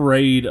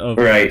afraid of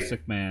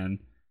Plastic Man.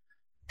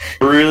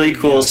 Really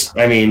cool.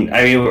 I mean,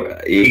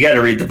 you got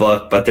to read the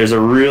book, but there's a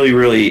really,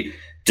 really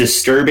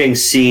disturbing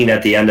scene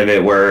at the end of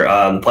it where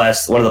one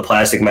of the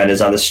Plastic Men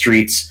is on the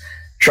streets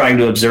trying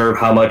to observe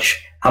how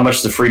much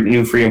the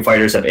new freedom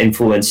fighters have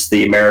influenced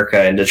the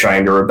America into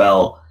trying to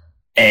rebel,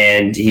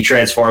 and he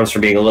transforms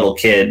from being a little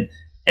kid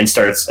and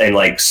starts and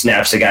like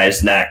snaps a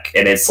guy's neck,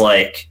 and it's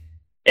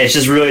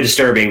just really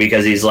disturbing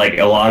because he's like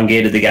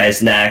elongated the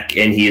guy's neck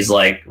and he's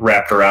like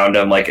wrapped around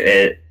him like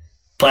it.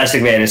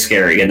 Plastic Man is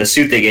scary, and the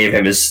suit they gave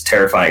him is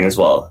terrifying as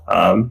well.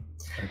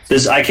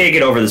 I can't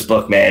get over this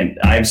book, man.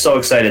 I'm so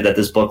excited that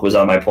this book was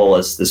on my pull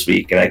list this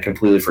week, and I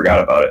completely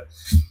forgot about it.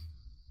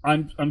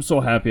 I'm so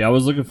happy. I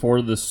was looking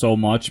forward to this so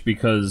much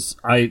because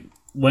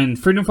when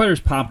Freedom Fighters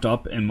popped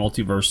up in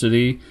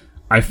Multiversity,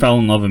 I fell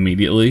in love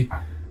immediately,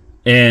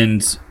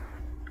 and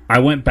I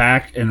went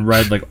back and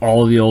read like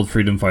all of the old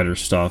Freedom Fighter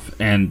stuff,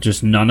 and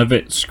just none of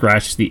it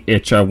scratched the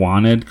itch I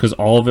wanted because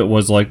all of it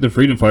was like the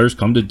Freedom Fighters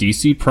come to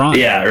DC Prime.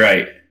 Yeah,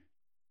 right.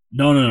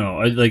 No.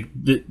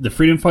 The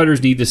Freedom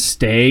Fighters need to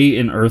stay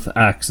in Earth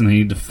X, and they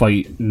need to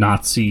fight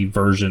Nazi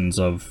versions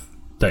of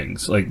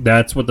things. Like,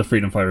 that's what the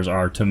Freedom Fighters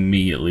are, to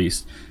me at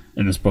least.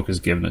 And this book has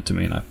given it to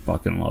me, and I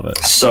fucking love it.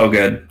 So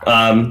good.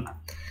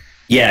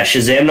 Yeah,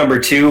 Shazam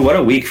 #2. What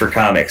a week for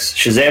comics.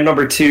 Shazam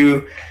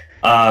 #2.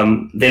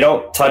 They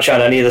don't touch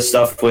on any of the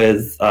stuff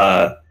with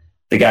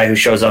the guy who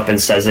shows up and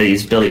says that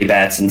he's Billy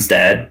Batson's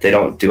dad. They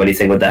don't do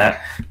anything with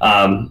that.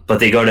 But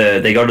they go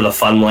to the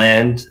fun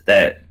land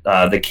that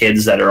the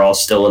kids that are all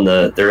still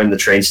they're in the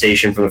train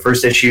station from the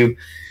first issue.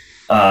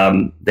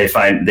 They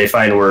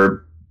find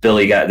where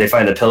Billy they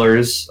find the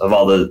pillars of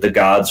all the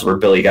gods where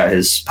Billy got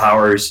his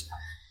powers.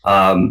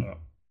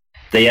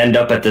 They end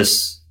up at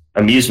this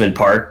amusement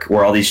park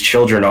where all these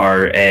children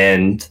are,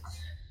 and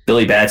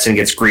Billy Batson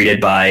gets greeted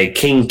by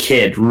King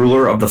Kid,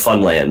 ruler of the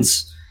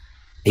Funlands.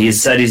 He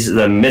said he's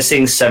the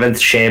missing 7th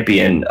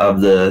champion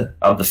of the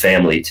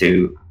family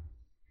too.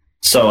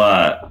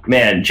 So,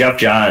 man, Jeff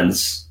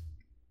Johns,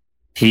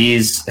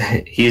 he's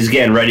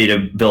getting ready to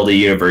build a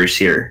universe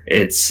here.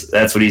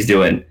 That's what he's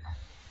doing.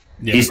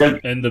 Yeah,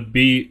 and the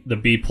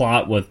B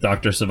plot with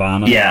Dr.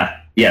 Savannah.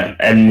 Yeah,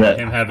 and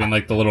him having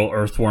like the little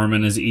earthworm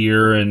in his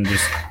ear and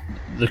just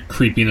the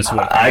creepiness of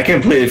it. I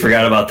completely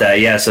forgot about that.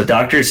 Yeah, so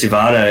Dr.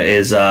 Savannah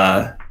is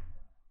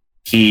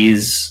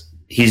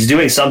he's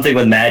doing something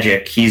with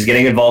magic. He's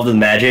getting involved with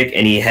magic,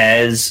 and he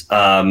has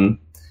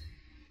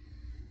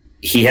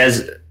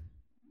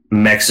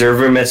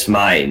Maxervimus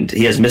Mind.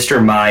 He has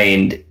Mr.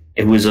 Mind,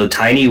 who's a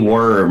tiny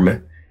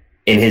worm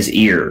in his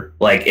ear.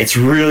 Like, it's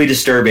really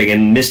disturbing.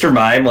 And Mr.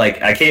 Mime,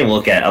 like, I can't even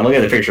look at it. I'm looking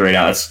at the picture right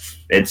now.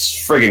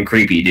 It's friggin'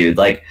 creepy, dude.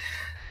 Like,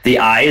 the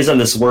eyes on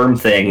this worm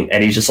thing,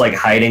 and he's just like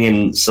hiding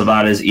in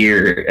Savannah's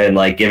ear and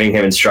like giving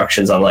him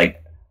instructions on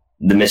like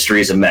the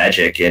mysteries of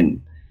magic.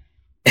 And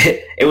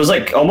it was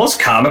like almost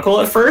comical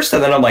at first,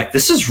 and then I'm like,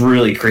 this is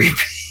really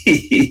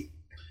creepy.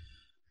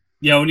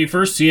 Yeah, when you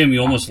first see him,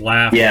 you almost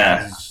laugh.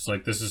 Yeah, it's just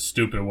like, this is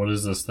stupid. What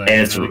is this thing?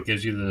 And it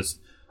gives you this.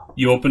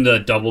 You opened a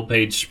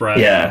double-page spread.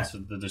 Yeah,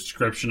 the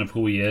description of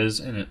who he is,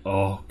 and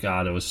oh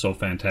god, it was so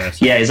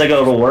fantastic. Yeah, he's like a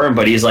little worm,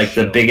 but he's like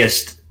the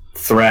biggest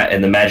threat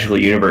in the magical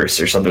universe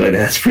or something like that.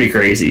 That's pretty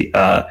crazy.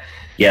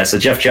 Yeah, so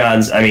Jeff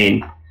Johns, I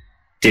mean,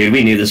 dude,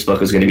 we knew this book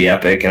was going to be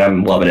epic, and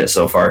I'm loving it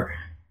so far.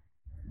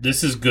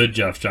 This is good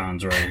Jeff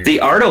Johns right here. The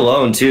art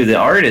alone, too. The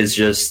art is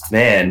just,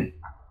 man,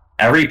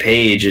 every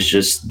page is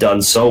just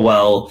done so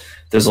well.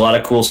 There's a lot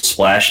of cool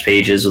splash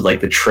pages with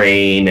like the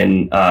train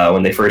and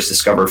when they first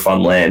discover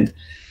Funland.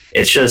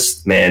 It's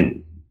just,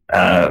 man,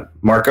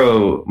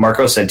 Marco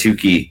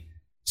Santucci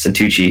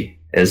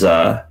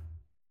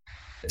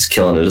is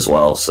killing it as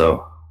well.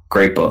 So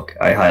great book.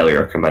 I highly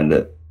recommend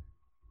it.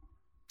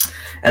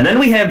 And then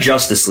we have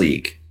Justice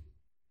League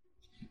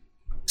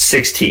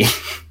 16,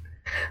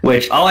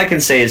 which all I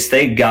can say is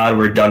thank God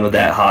we're done with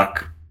that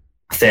Hawk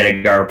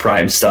Thanagar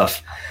Prime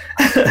stuff.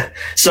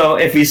 So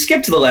if you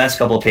skip to the last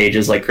couple of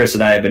pages like Chris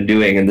and I have been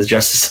doing in the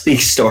Justice League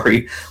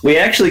story, we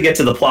actually get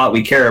to the plot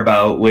we care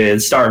about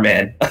with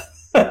Starman.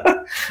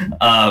 I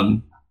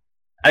mean,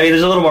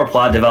 there's a little more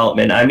plot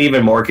development. I'm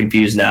even more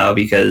confused now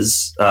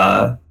because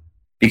of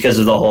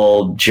the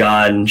whole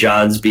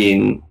John's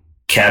being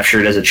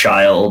captured as a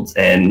child,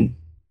 and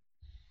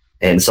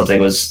and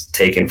something was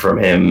taken from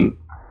him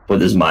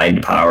with his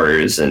mind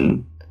powers,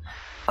 and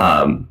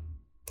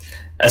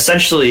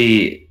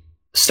essentially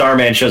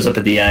Starman shows up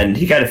at the end.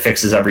 He kind of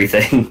fixes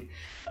everything.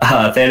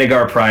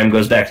 Thanagar Prime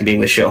goes back to being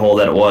the shithole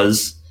that it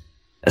was,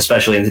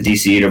 especially in the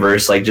DC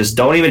universe. Like, just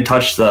don't even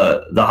touch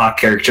the Hawk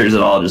characters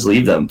at all. Just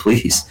leave them,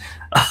 please.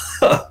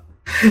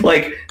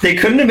 Like, they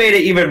couldn't have made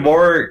it even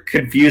more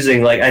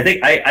confusing. Like, I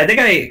think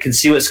I can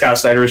see what Scott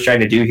Snyder was trying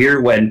to do here.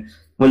 When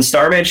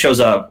Starman shows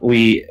up,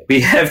 we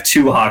have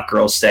two Hawk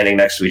girls standing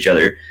next to each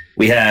other.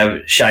 We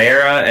have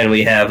Shiera and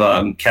we have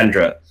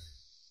Kendra.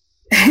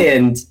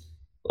 And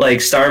like,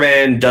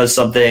 Starman does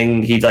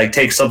something. He like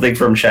takes something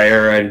from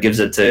Shiera and gives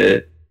it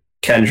to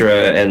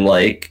Kendra, and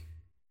like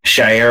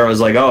Shiera was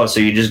like, "Oh, so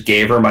you just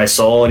gave her my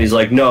soul?" And he's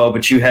like, "No,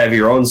 but you have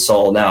your own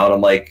soul now." And I'm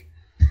like,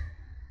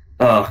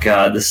 "Oh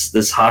God,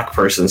 this Hawk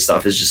person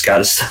stuff has just got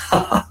to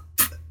stop."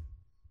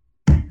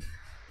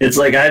 It's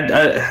like,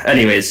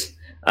 anyways,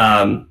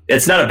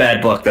 it's not a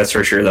bad book, that's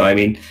for sure. Though, I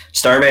mean,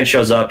 Starman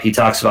shows up. He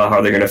talks about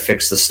how they're going to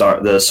fix the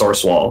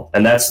source wall,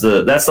 and that's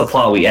the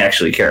plot we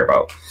actually care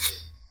about.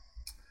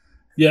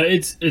 Yeah,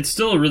 it's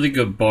still a really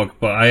good book,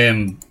 but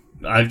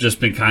I've just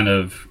been kind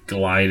of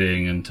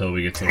gliding until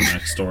we get to the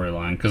next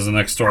storyline, because the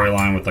next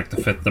storyline with like the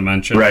fifth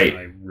dimension, right?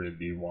 I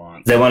really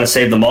want. They want to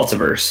save the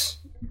multiverse.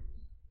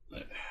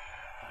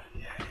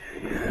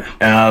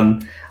 I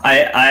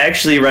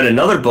actually read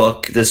another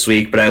book this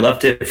week, but I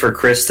left it for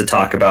Chris to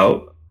talk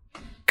about.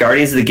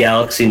 Guardians of the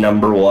Galaxy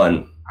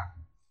 #1.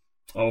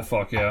 Oh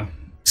fuck yeah!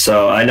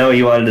 So I know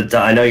you wanted to.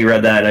 I know you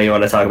read that. I know you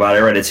want to talk about it.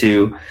 I read it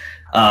too.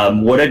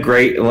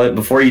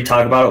 Before you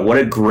talk about it, what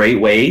a great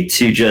way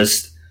to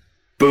just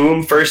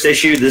boom, first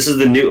issue. This is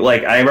the new,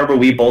 like, I remember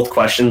we both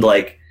questioned,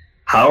 like,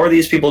 how are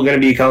these people going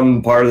to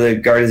become part of the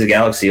Guardians of the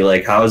Galaxy?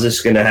 Like, how is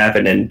this going to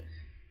happen? And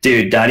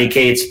dude, Donny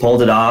Cates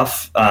pulled it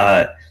off.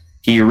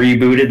 He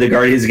rebooted the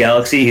Guardians of the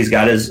Galaxy. He's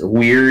got his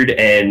weird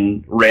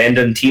and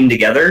random team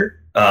together.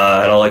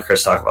 And I'll let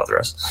Chris talk about the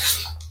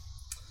rest.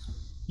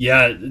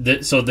 Yeah,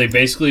 so they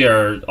basically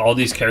all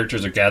these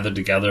characters are gathered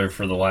together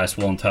for the last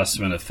will and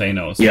testament of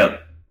Thanos.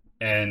 Yep.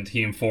 And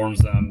he informs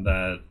them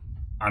that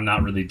I'm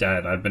not really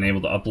dead. I've been able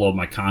to upload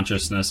my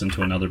consciousness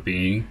into another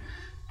being,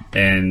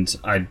 and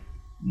I'm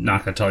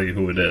not going to tell you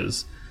who it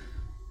is.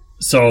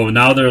 So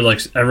now they're like,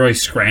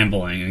 everybody's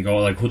scrambling and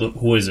going like,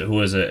 who is it?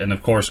 Who is it? And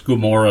of course,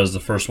 Gamora is the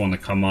first one to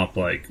come up.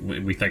 Like,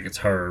 we think it's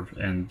her,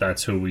 and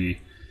that's who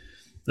we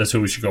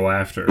should go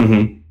after.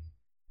 Mm-hmm.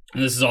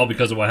 And this is all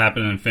because of what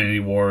happened in Infinity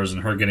Wars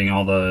and her getting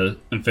all the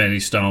Infinity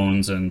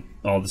Stones and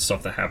all the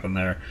stuff that happened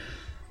there.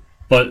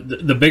 But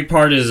the big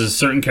part is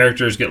certain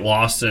characters get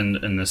lost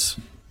in this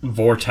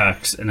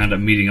vortex and end up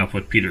meeting up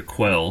with Peter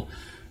Quill,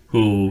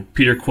 who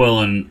Peter Quill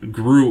and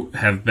Groot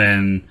have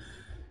been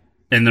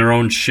in their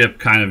own ship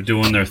kind of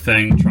doing their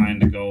thing, trying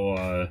to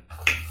go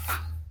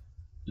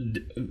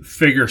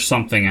figure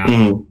something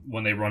out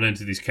when they run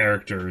into these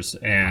characters,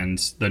 and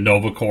the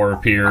Nova Corps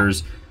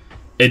appears.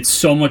 It's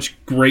so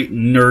much great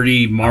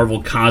nerdy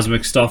Marvel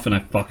cosmic stuff, and I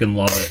fucking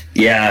love it.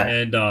 Yeah.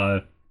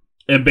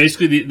 And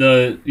basically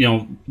the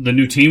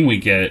new team we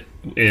get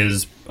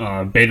is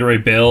Beta Ray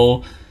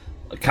Bill,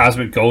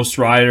 Cosmic Ghost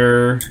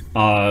Rider,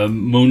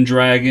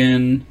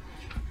 Moondragon.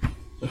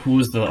 Who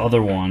was the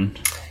other one?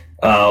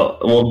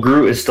 Well,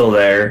 Groot is still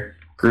there.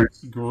 Groot.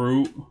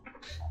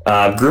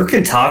 Groot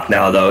can talk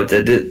now, though.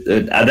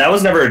 That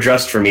was never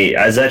addressed for me.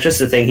 Is that just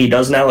a thing he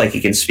does now? Like,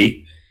 he can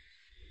speak?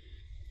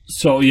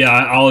 So, yeah,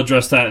 I'll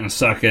address that in a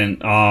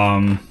second.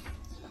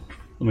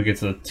 Let me get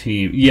to the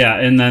team. Yeah,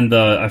 and then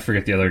I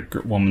forget the other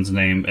woman's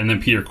name, and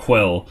then Peter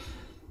Quill.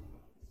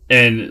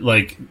 And,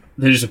 like,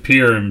 they just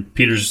appear, and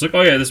Peter's just like,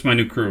 oh, yeah, this is my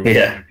new crew.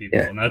 Yeah.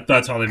 Yeah. And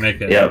that's how they make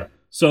it. Yep.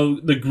 So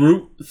the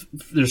Groot,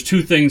 there's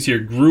two things here.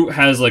 Groot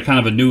has, like, kind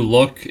of a new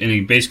look, and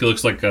he basically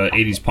looks like a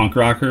 80s punk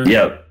rocker.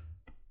 Yep.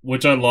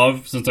 Which I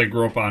love, since I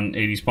grew up on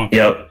 80s punk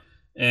rock. Yep.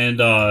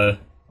 And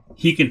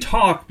he can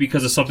talk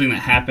because of something that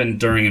happened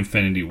during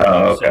Infinity War.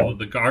 Oh, okay. So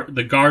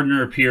the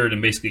gardener appeared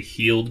and basically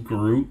healed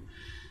Groot.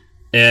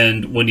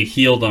 And when he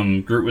healed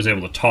him, Groot was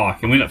able to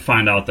talk. And we didn't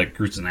find out that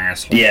Groot's an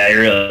asshole. Yeah, he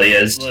really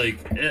is. Like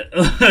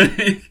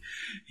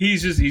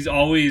he's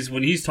always,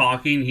 when he's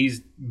talking,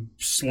 he's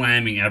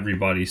slamming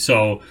everybody.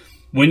 So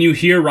when you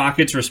hear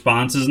Rocket's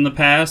responses in the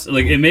past,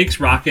 like, it makes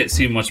Rocket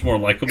seem much more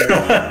likable.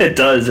 It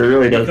does. It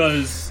really does.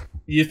 Because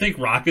you think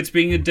Rocket's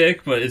being a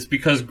dick, but it's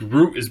because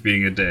Groot is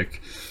being a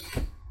dick.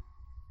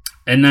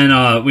 And then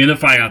we end up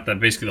finding out that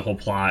basically the whole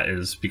plot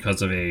is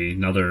because of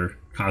another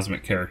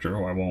cosmic character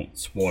who I won't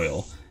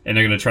spoil. And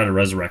they're going to try to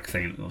resurrect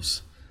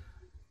Thanos.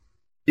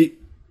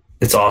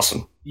 It's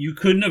awesome. You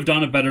couldn't have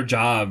done a better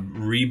job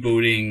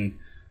rebooting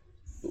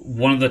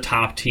one of the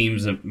top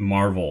teams at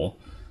Marvel.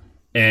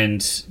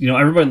 And,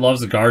 everybody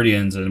loves the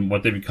Guardians and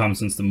what they've become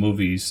since the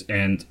movies.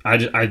 And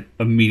I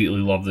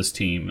immediately love this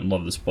team and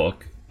love this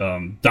book.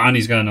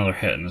 Donnie's got another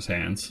hit in his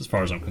hands, as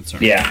far as I'm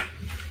concerned. Yeah.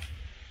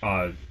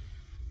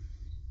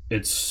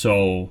 It's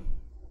so...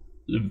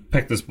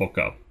 Pick this book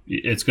up.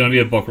 It's going to be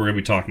a book we're going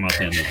to be talking about at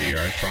the end of the year,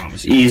 I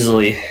promise you.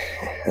 Easily.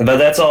 But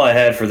that's all I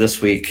had for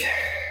this week.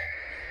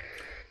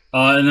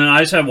 And then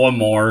I just have one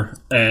more,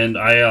 and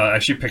I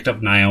actually picked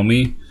up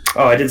Naomi.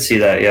 Oh, I did see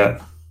that.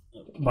 Yeah,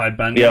 by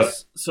Bendis. Yep.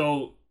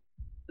 So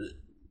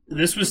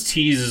this was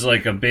teased as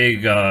like a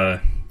big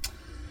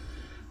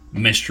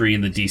mystery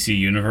in the DC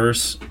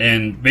universe,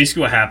 and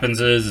basically what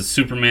happens is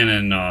Superman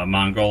and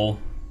Mongol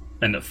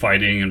end up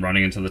fighting and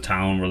running into the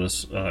town where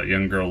this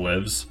young girl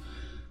lives,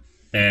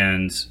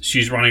 and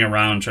she's running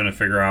around trying to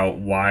figure out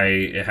why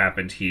it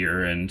happened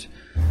here, and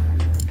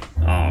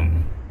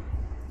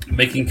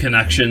making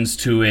connections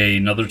to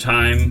another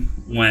time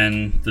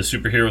when the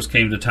superheroes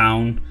came to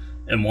town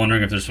and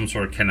wondering if there's some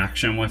sort of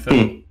connection with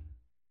it.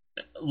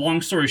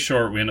 Long story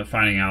short, we end up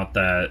finding out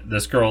that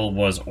this girl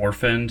was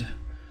orphaned,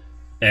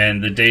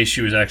 and the day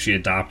she was actually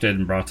adopted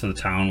and brought to the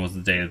town was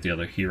the day that the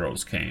other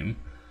heroes came.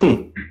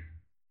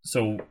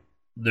 So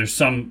there's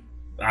some,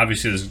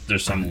 obviously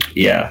there's some,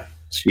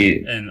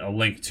 and a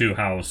link to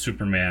how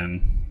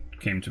Superman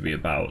came to be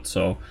about.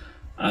 So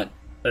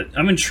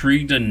I'm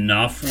intrigued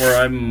enough where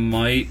I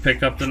might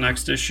pick up the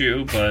next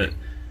issue, but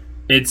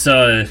it's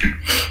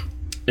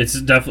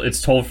definitely,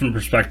 it's told from the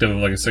perspective of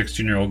like a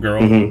 16-year-old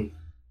girl. Mm-hmm.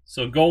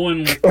 So going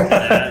with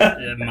that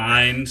in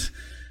mind,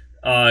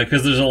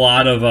 because there's a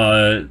lot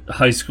of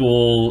high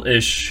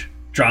school-ish,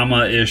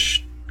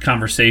 drama-ish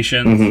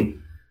conversations,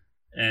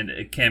 and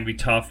it can be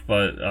tough,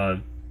 but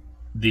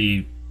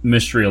the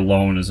mystery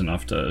alone is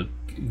enough to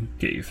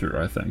get you through,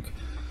 I think.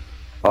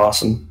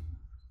 Awesome.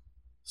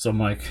 So,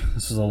 Mike,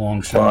 this is a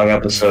long show. Long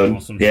episode.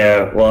 Awesome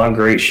yeah, long,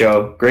 great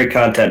show. Great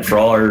content for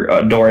all our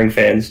adoring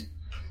fans.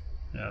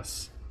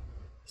 Yes.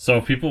 So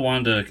if people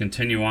wanted to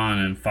continue on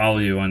and follow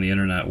you on the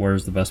internet,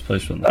 where's the best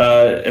place for them?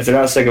 If they're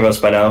not sick of us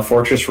by now,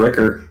 Fortress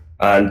Ricker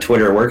on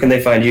Twitter. Where can they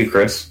find you,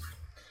 Chris?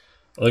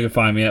 Well, you can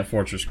find me at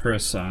Fortress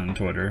Chris on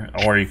Twitter,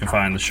 or you can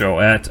find the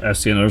show at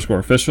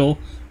STN_official,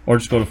 or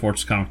just go to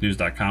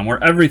FortressComicNews.com,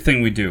 where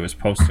everything we do is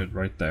posted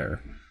right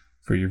there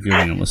for your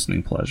viewing and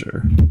listening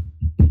pleasure.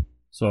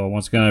 So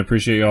once again, I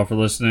appreciate you all for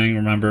listening.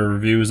 Remember,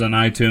 reviews on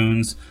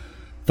iTunes,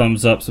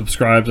 thumbs up,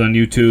 subscribes on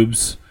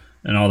YouTube's,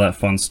 and all that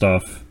fun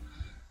stuff.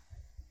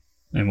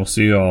 And we'll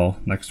see you all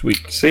next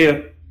week. See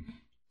ya.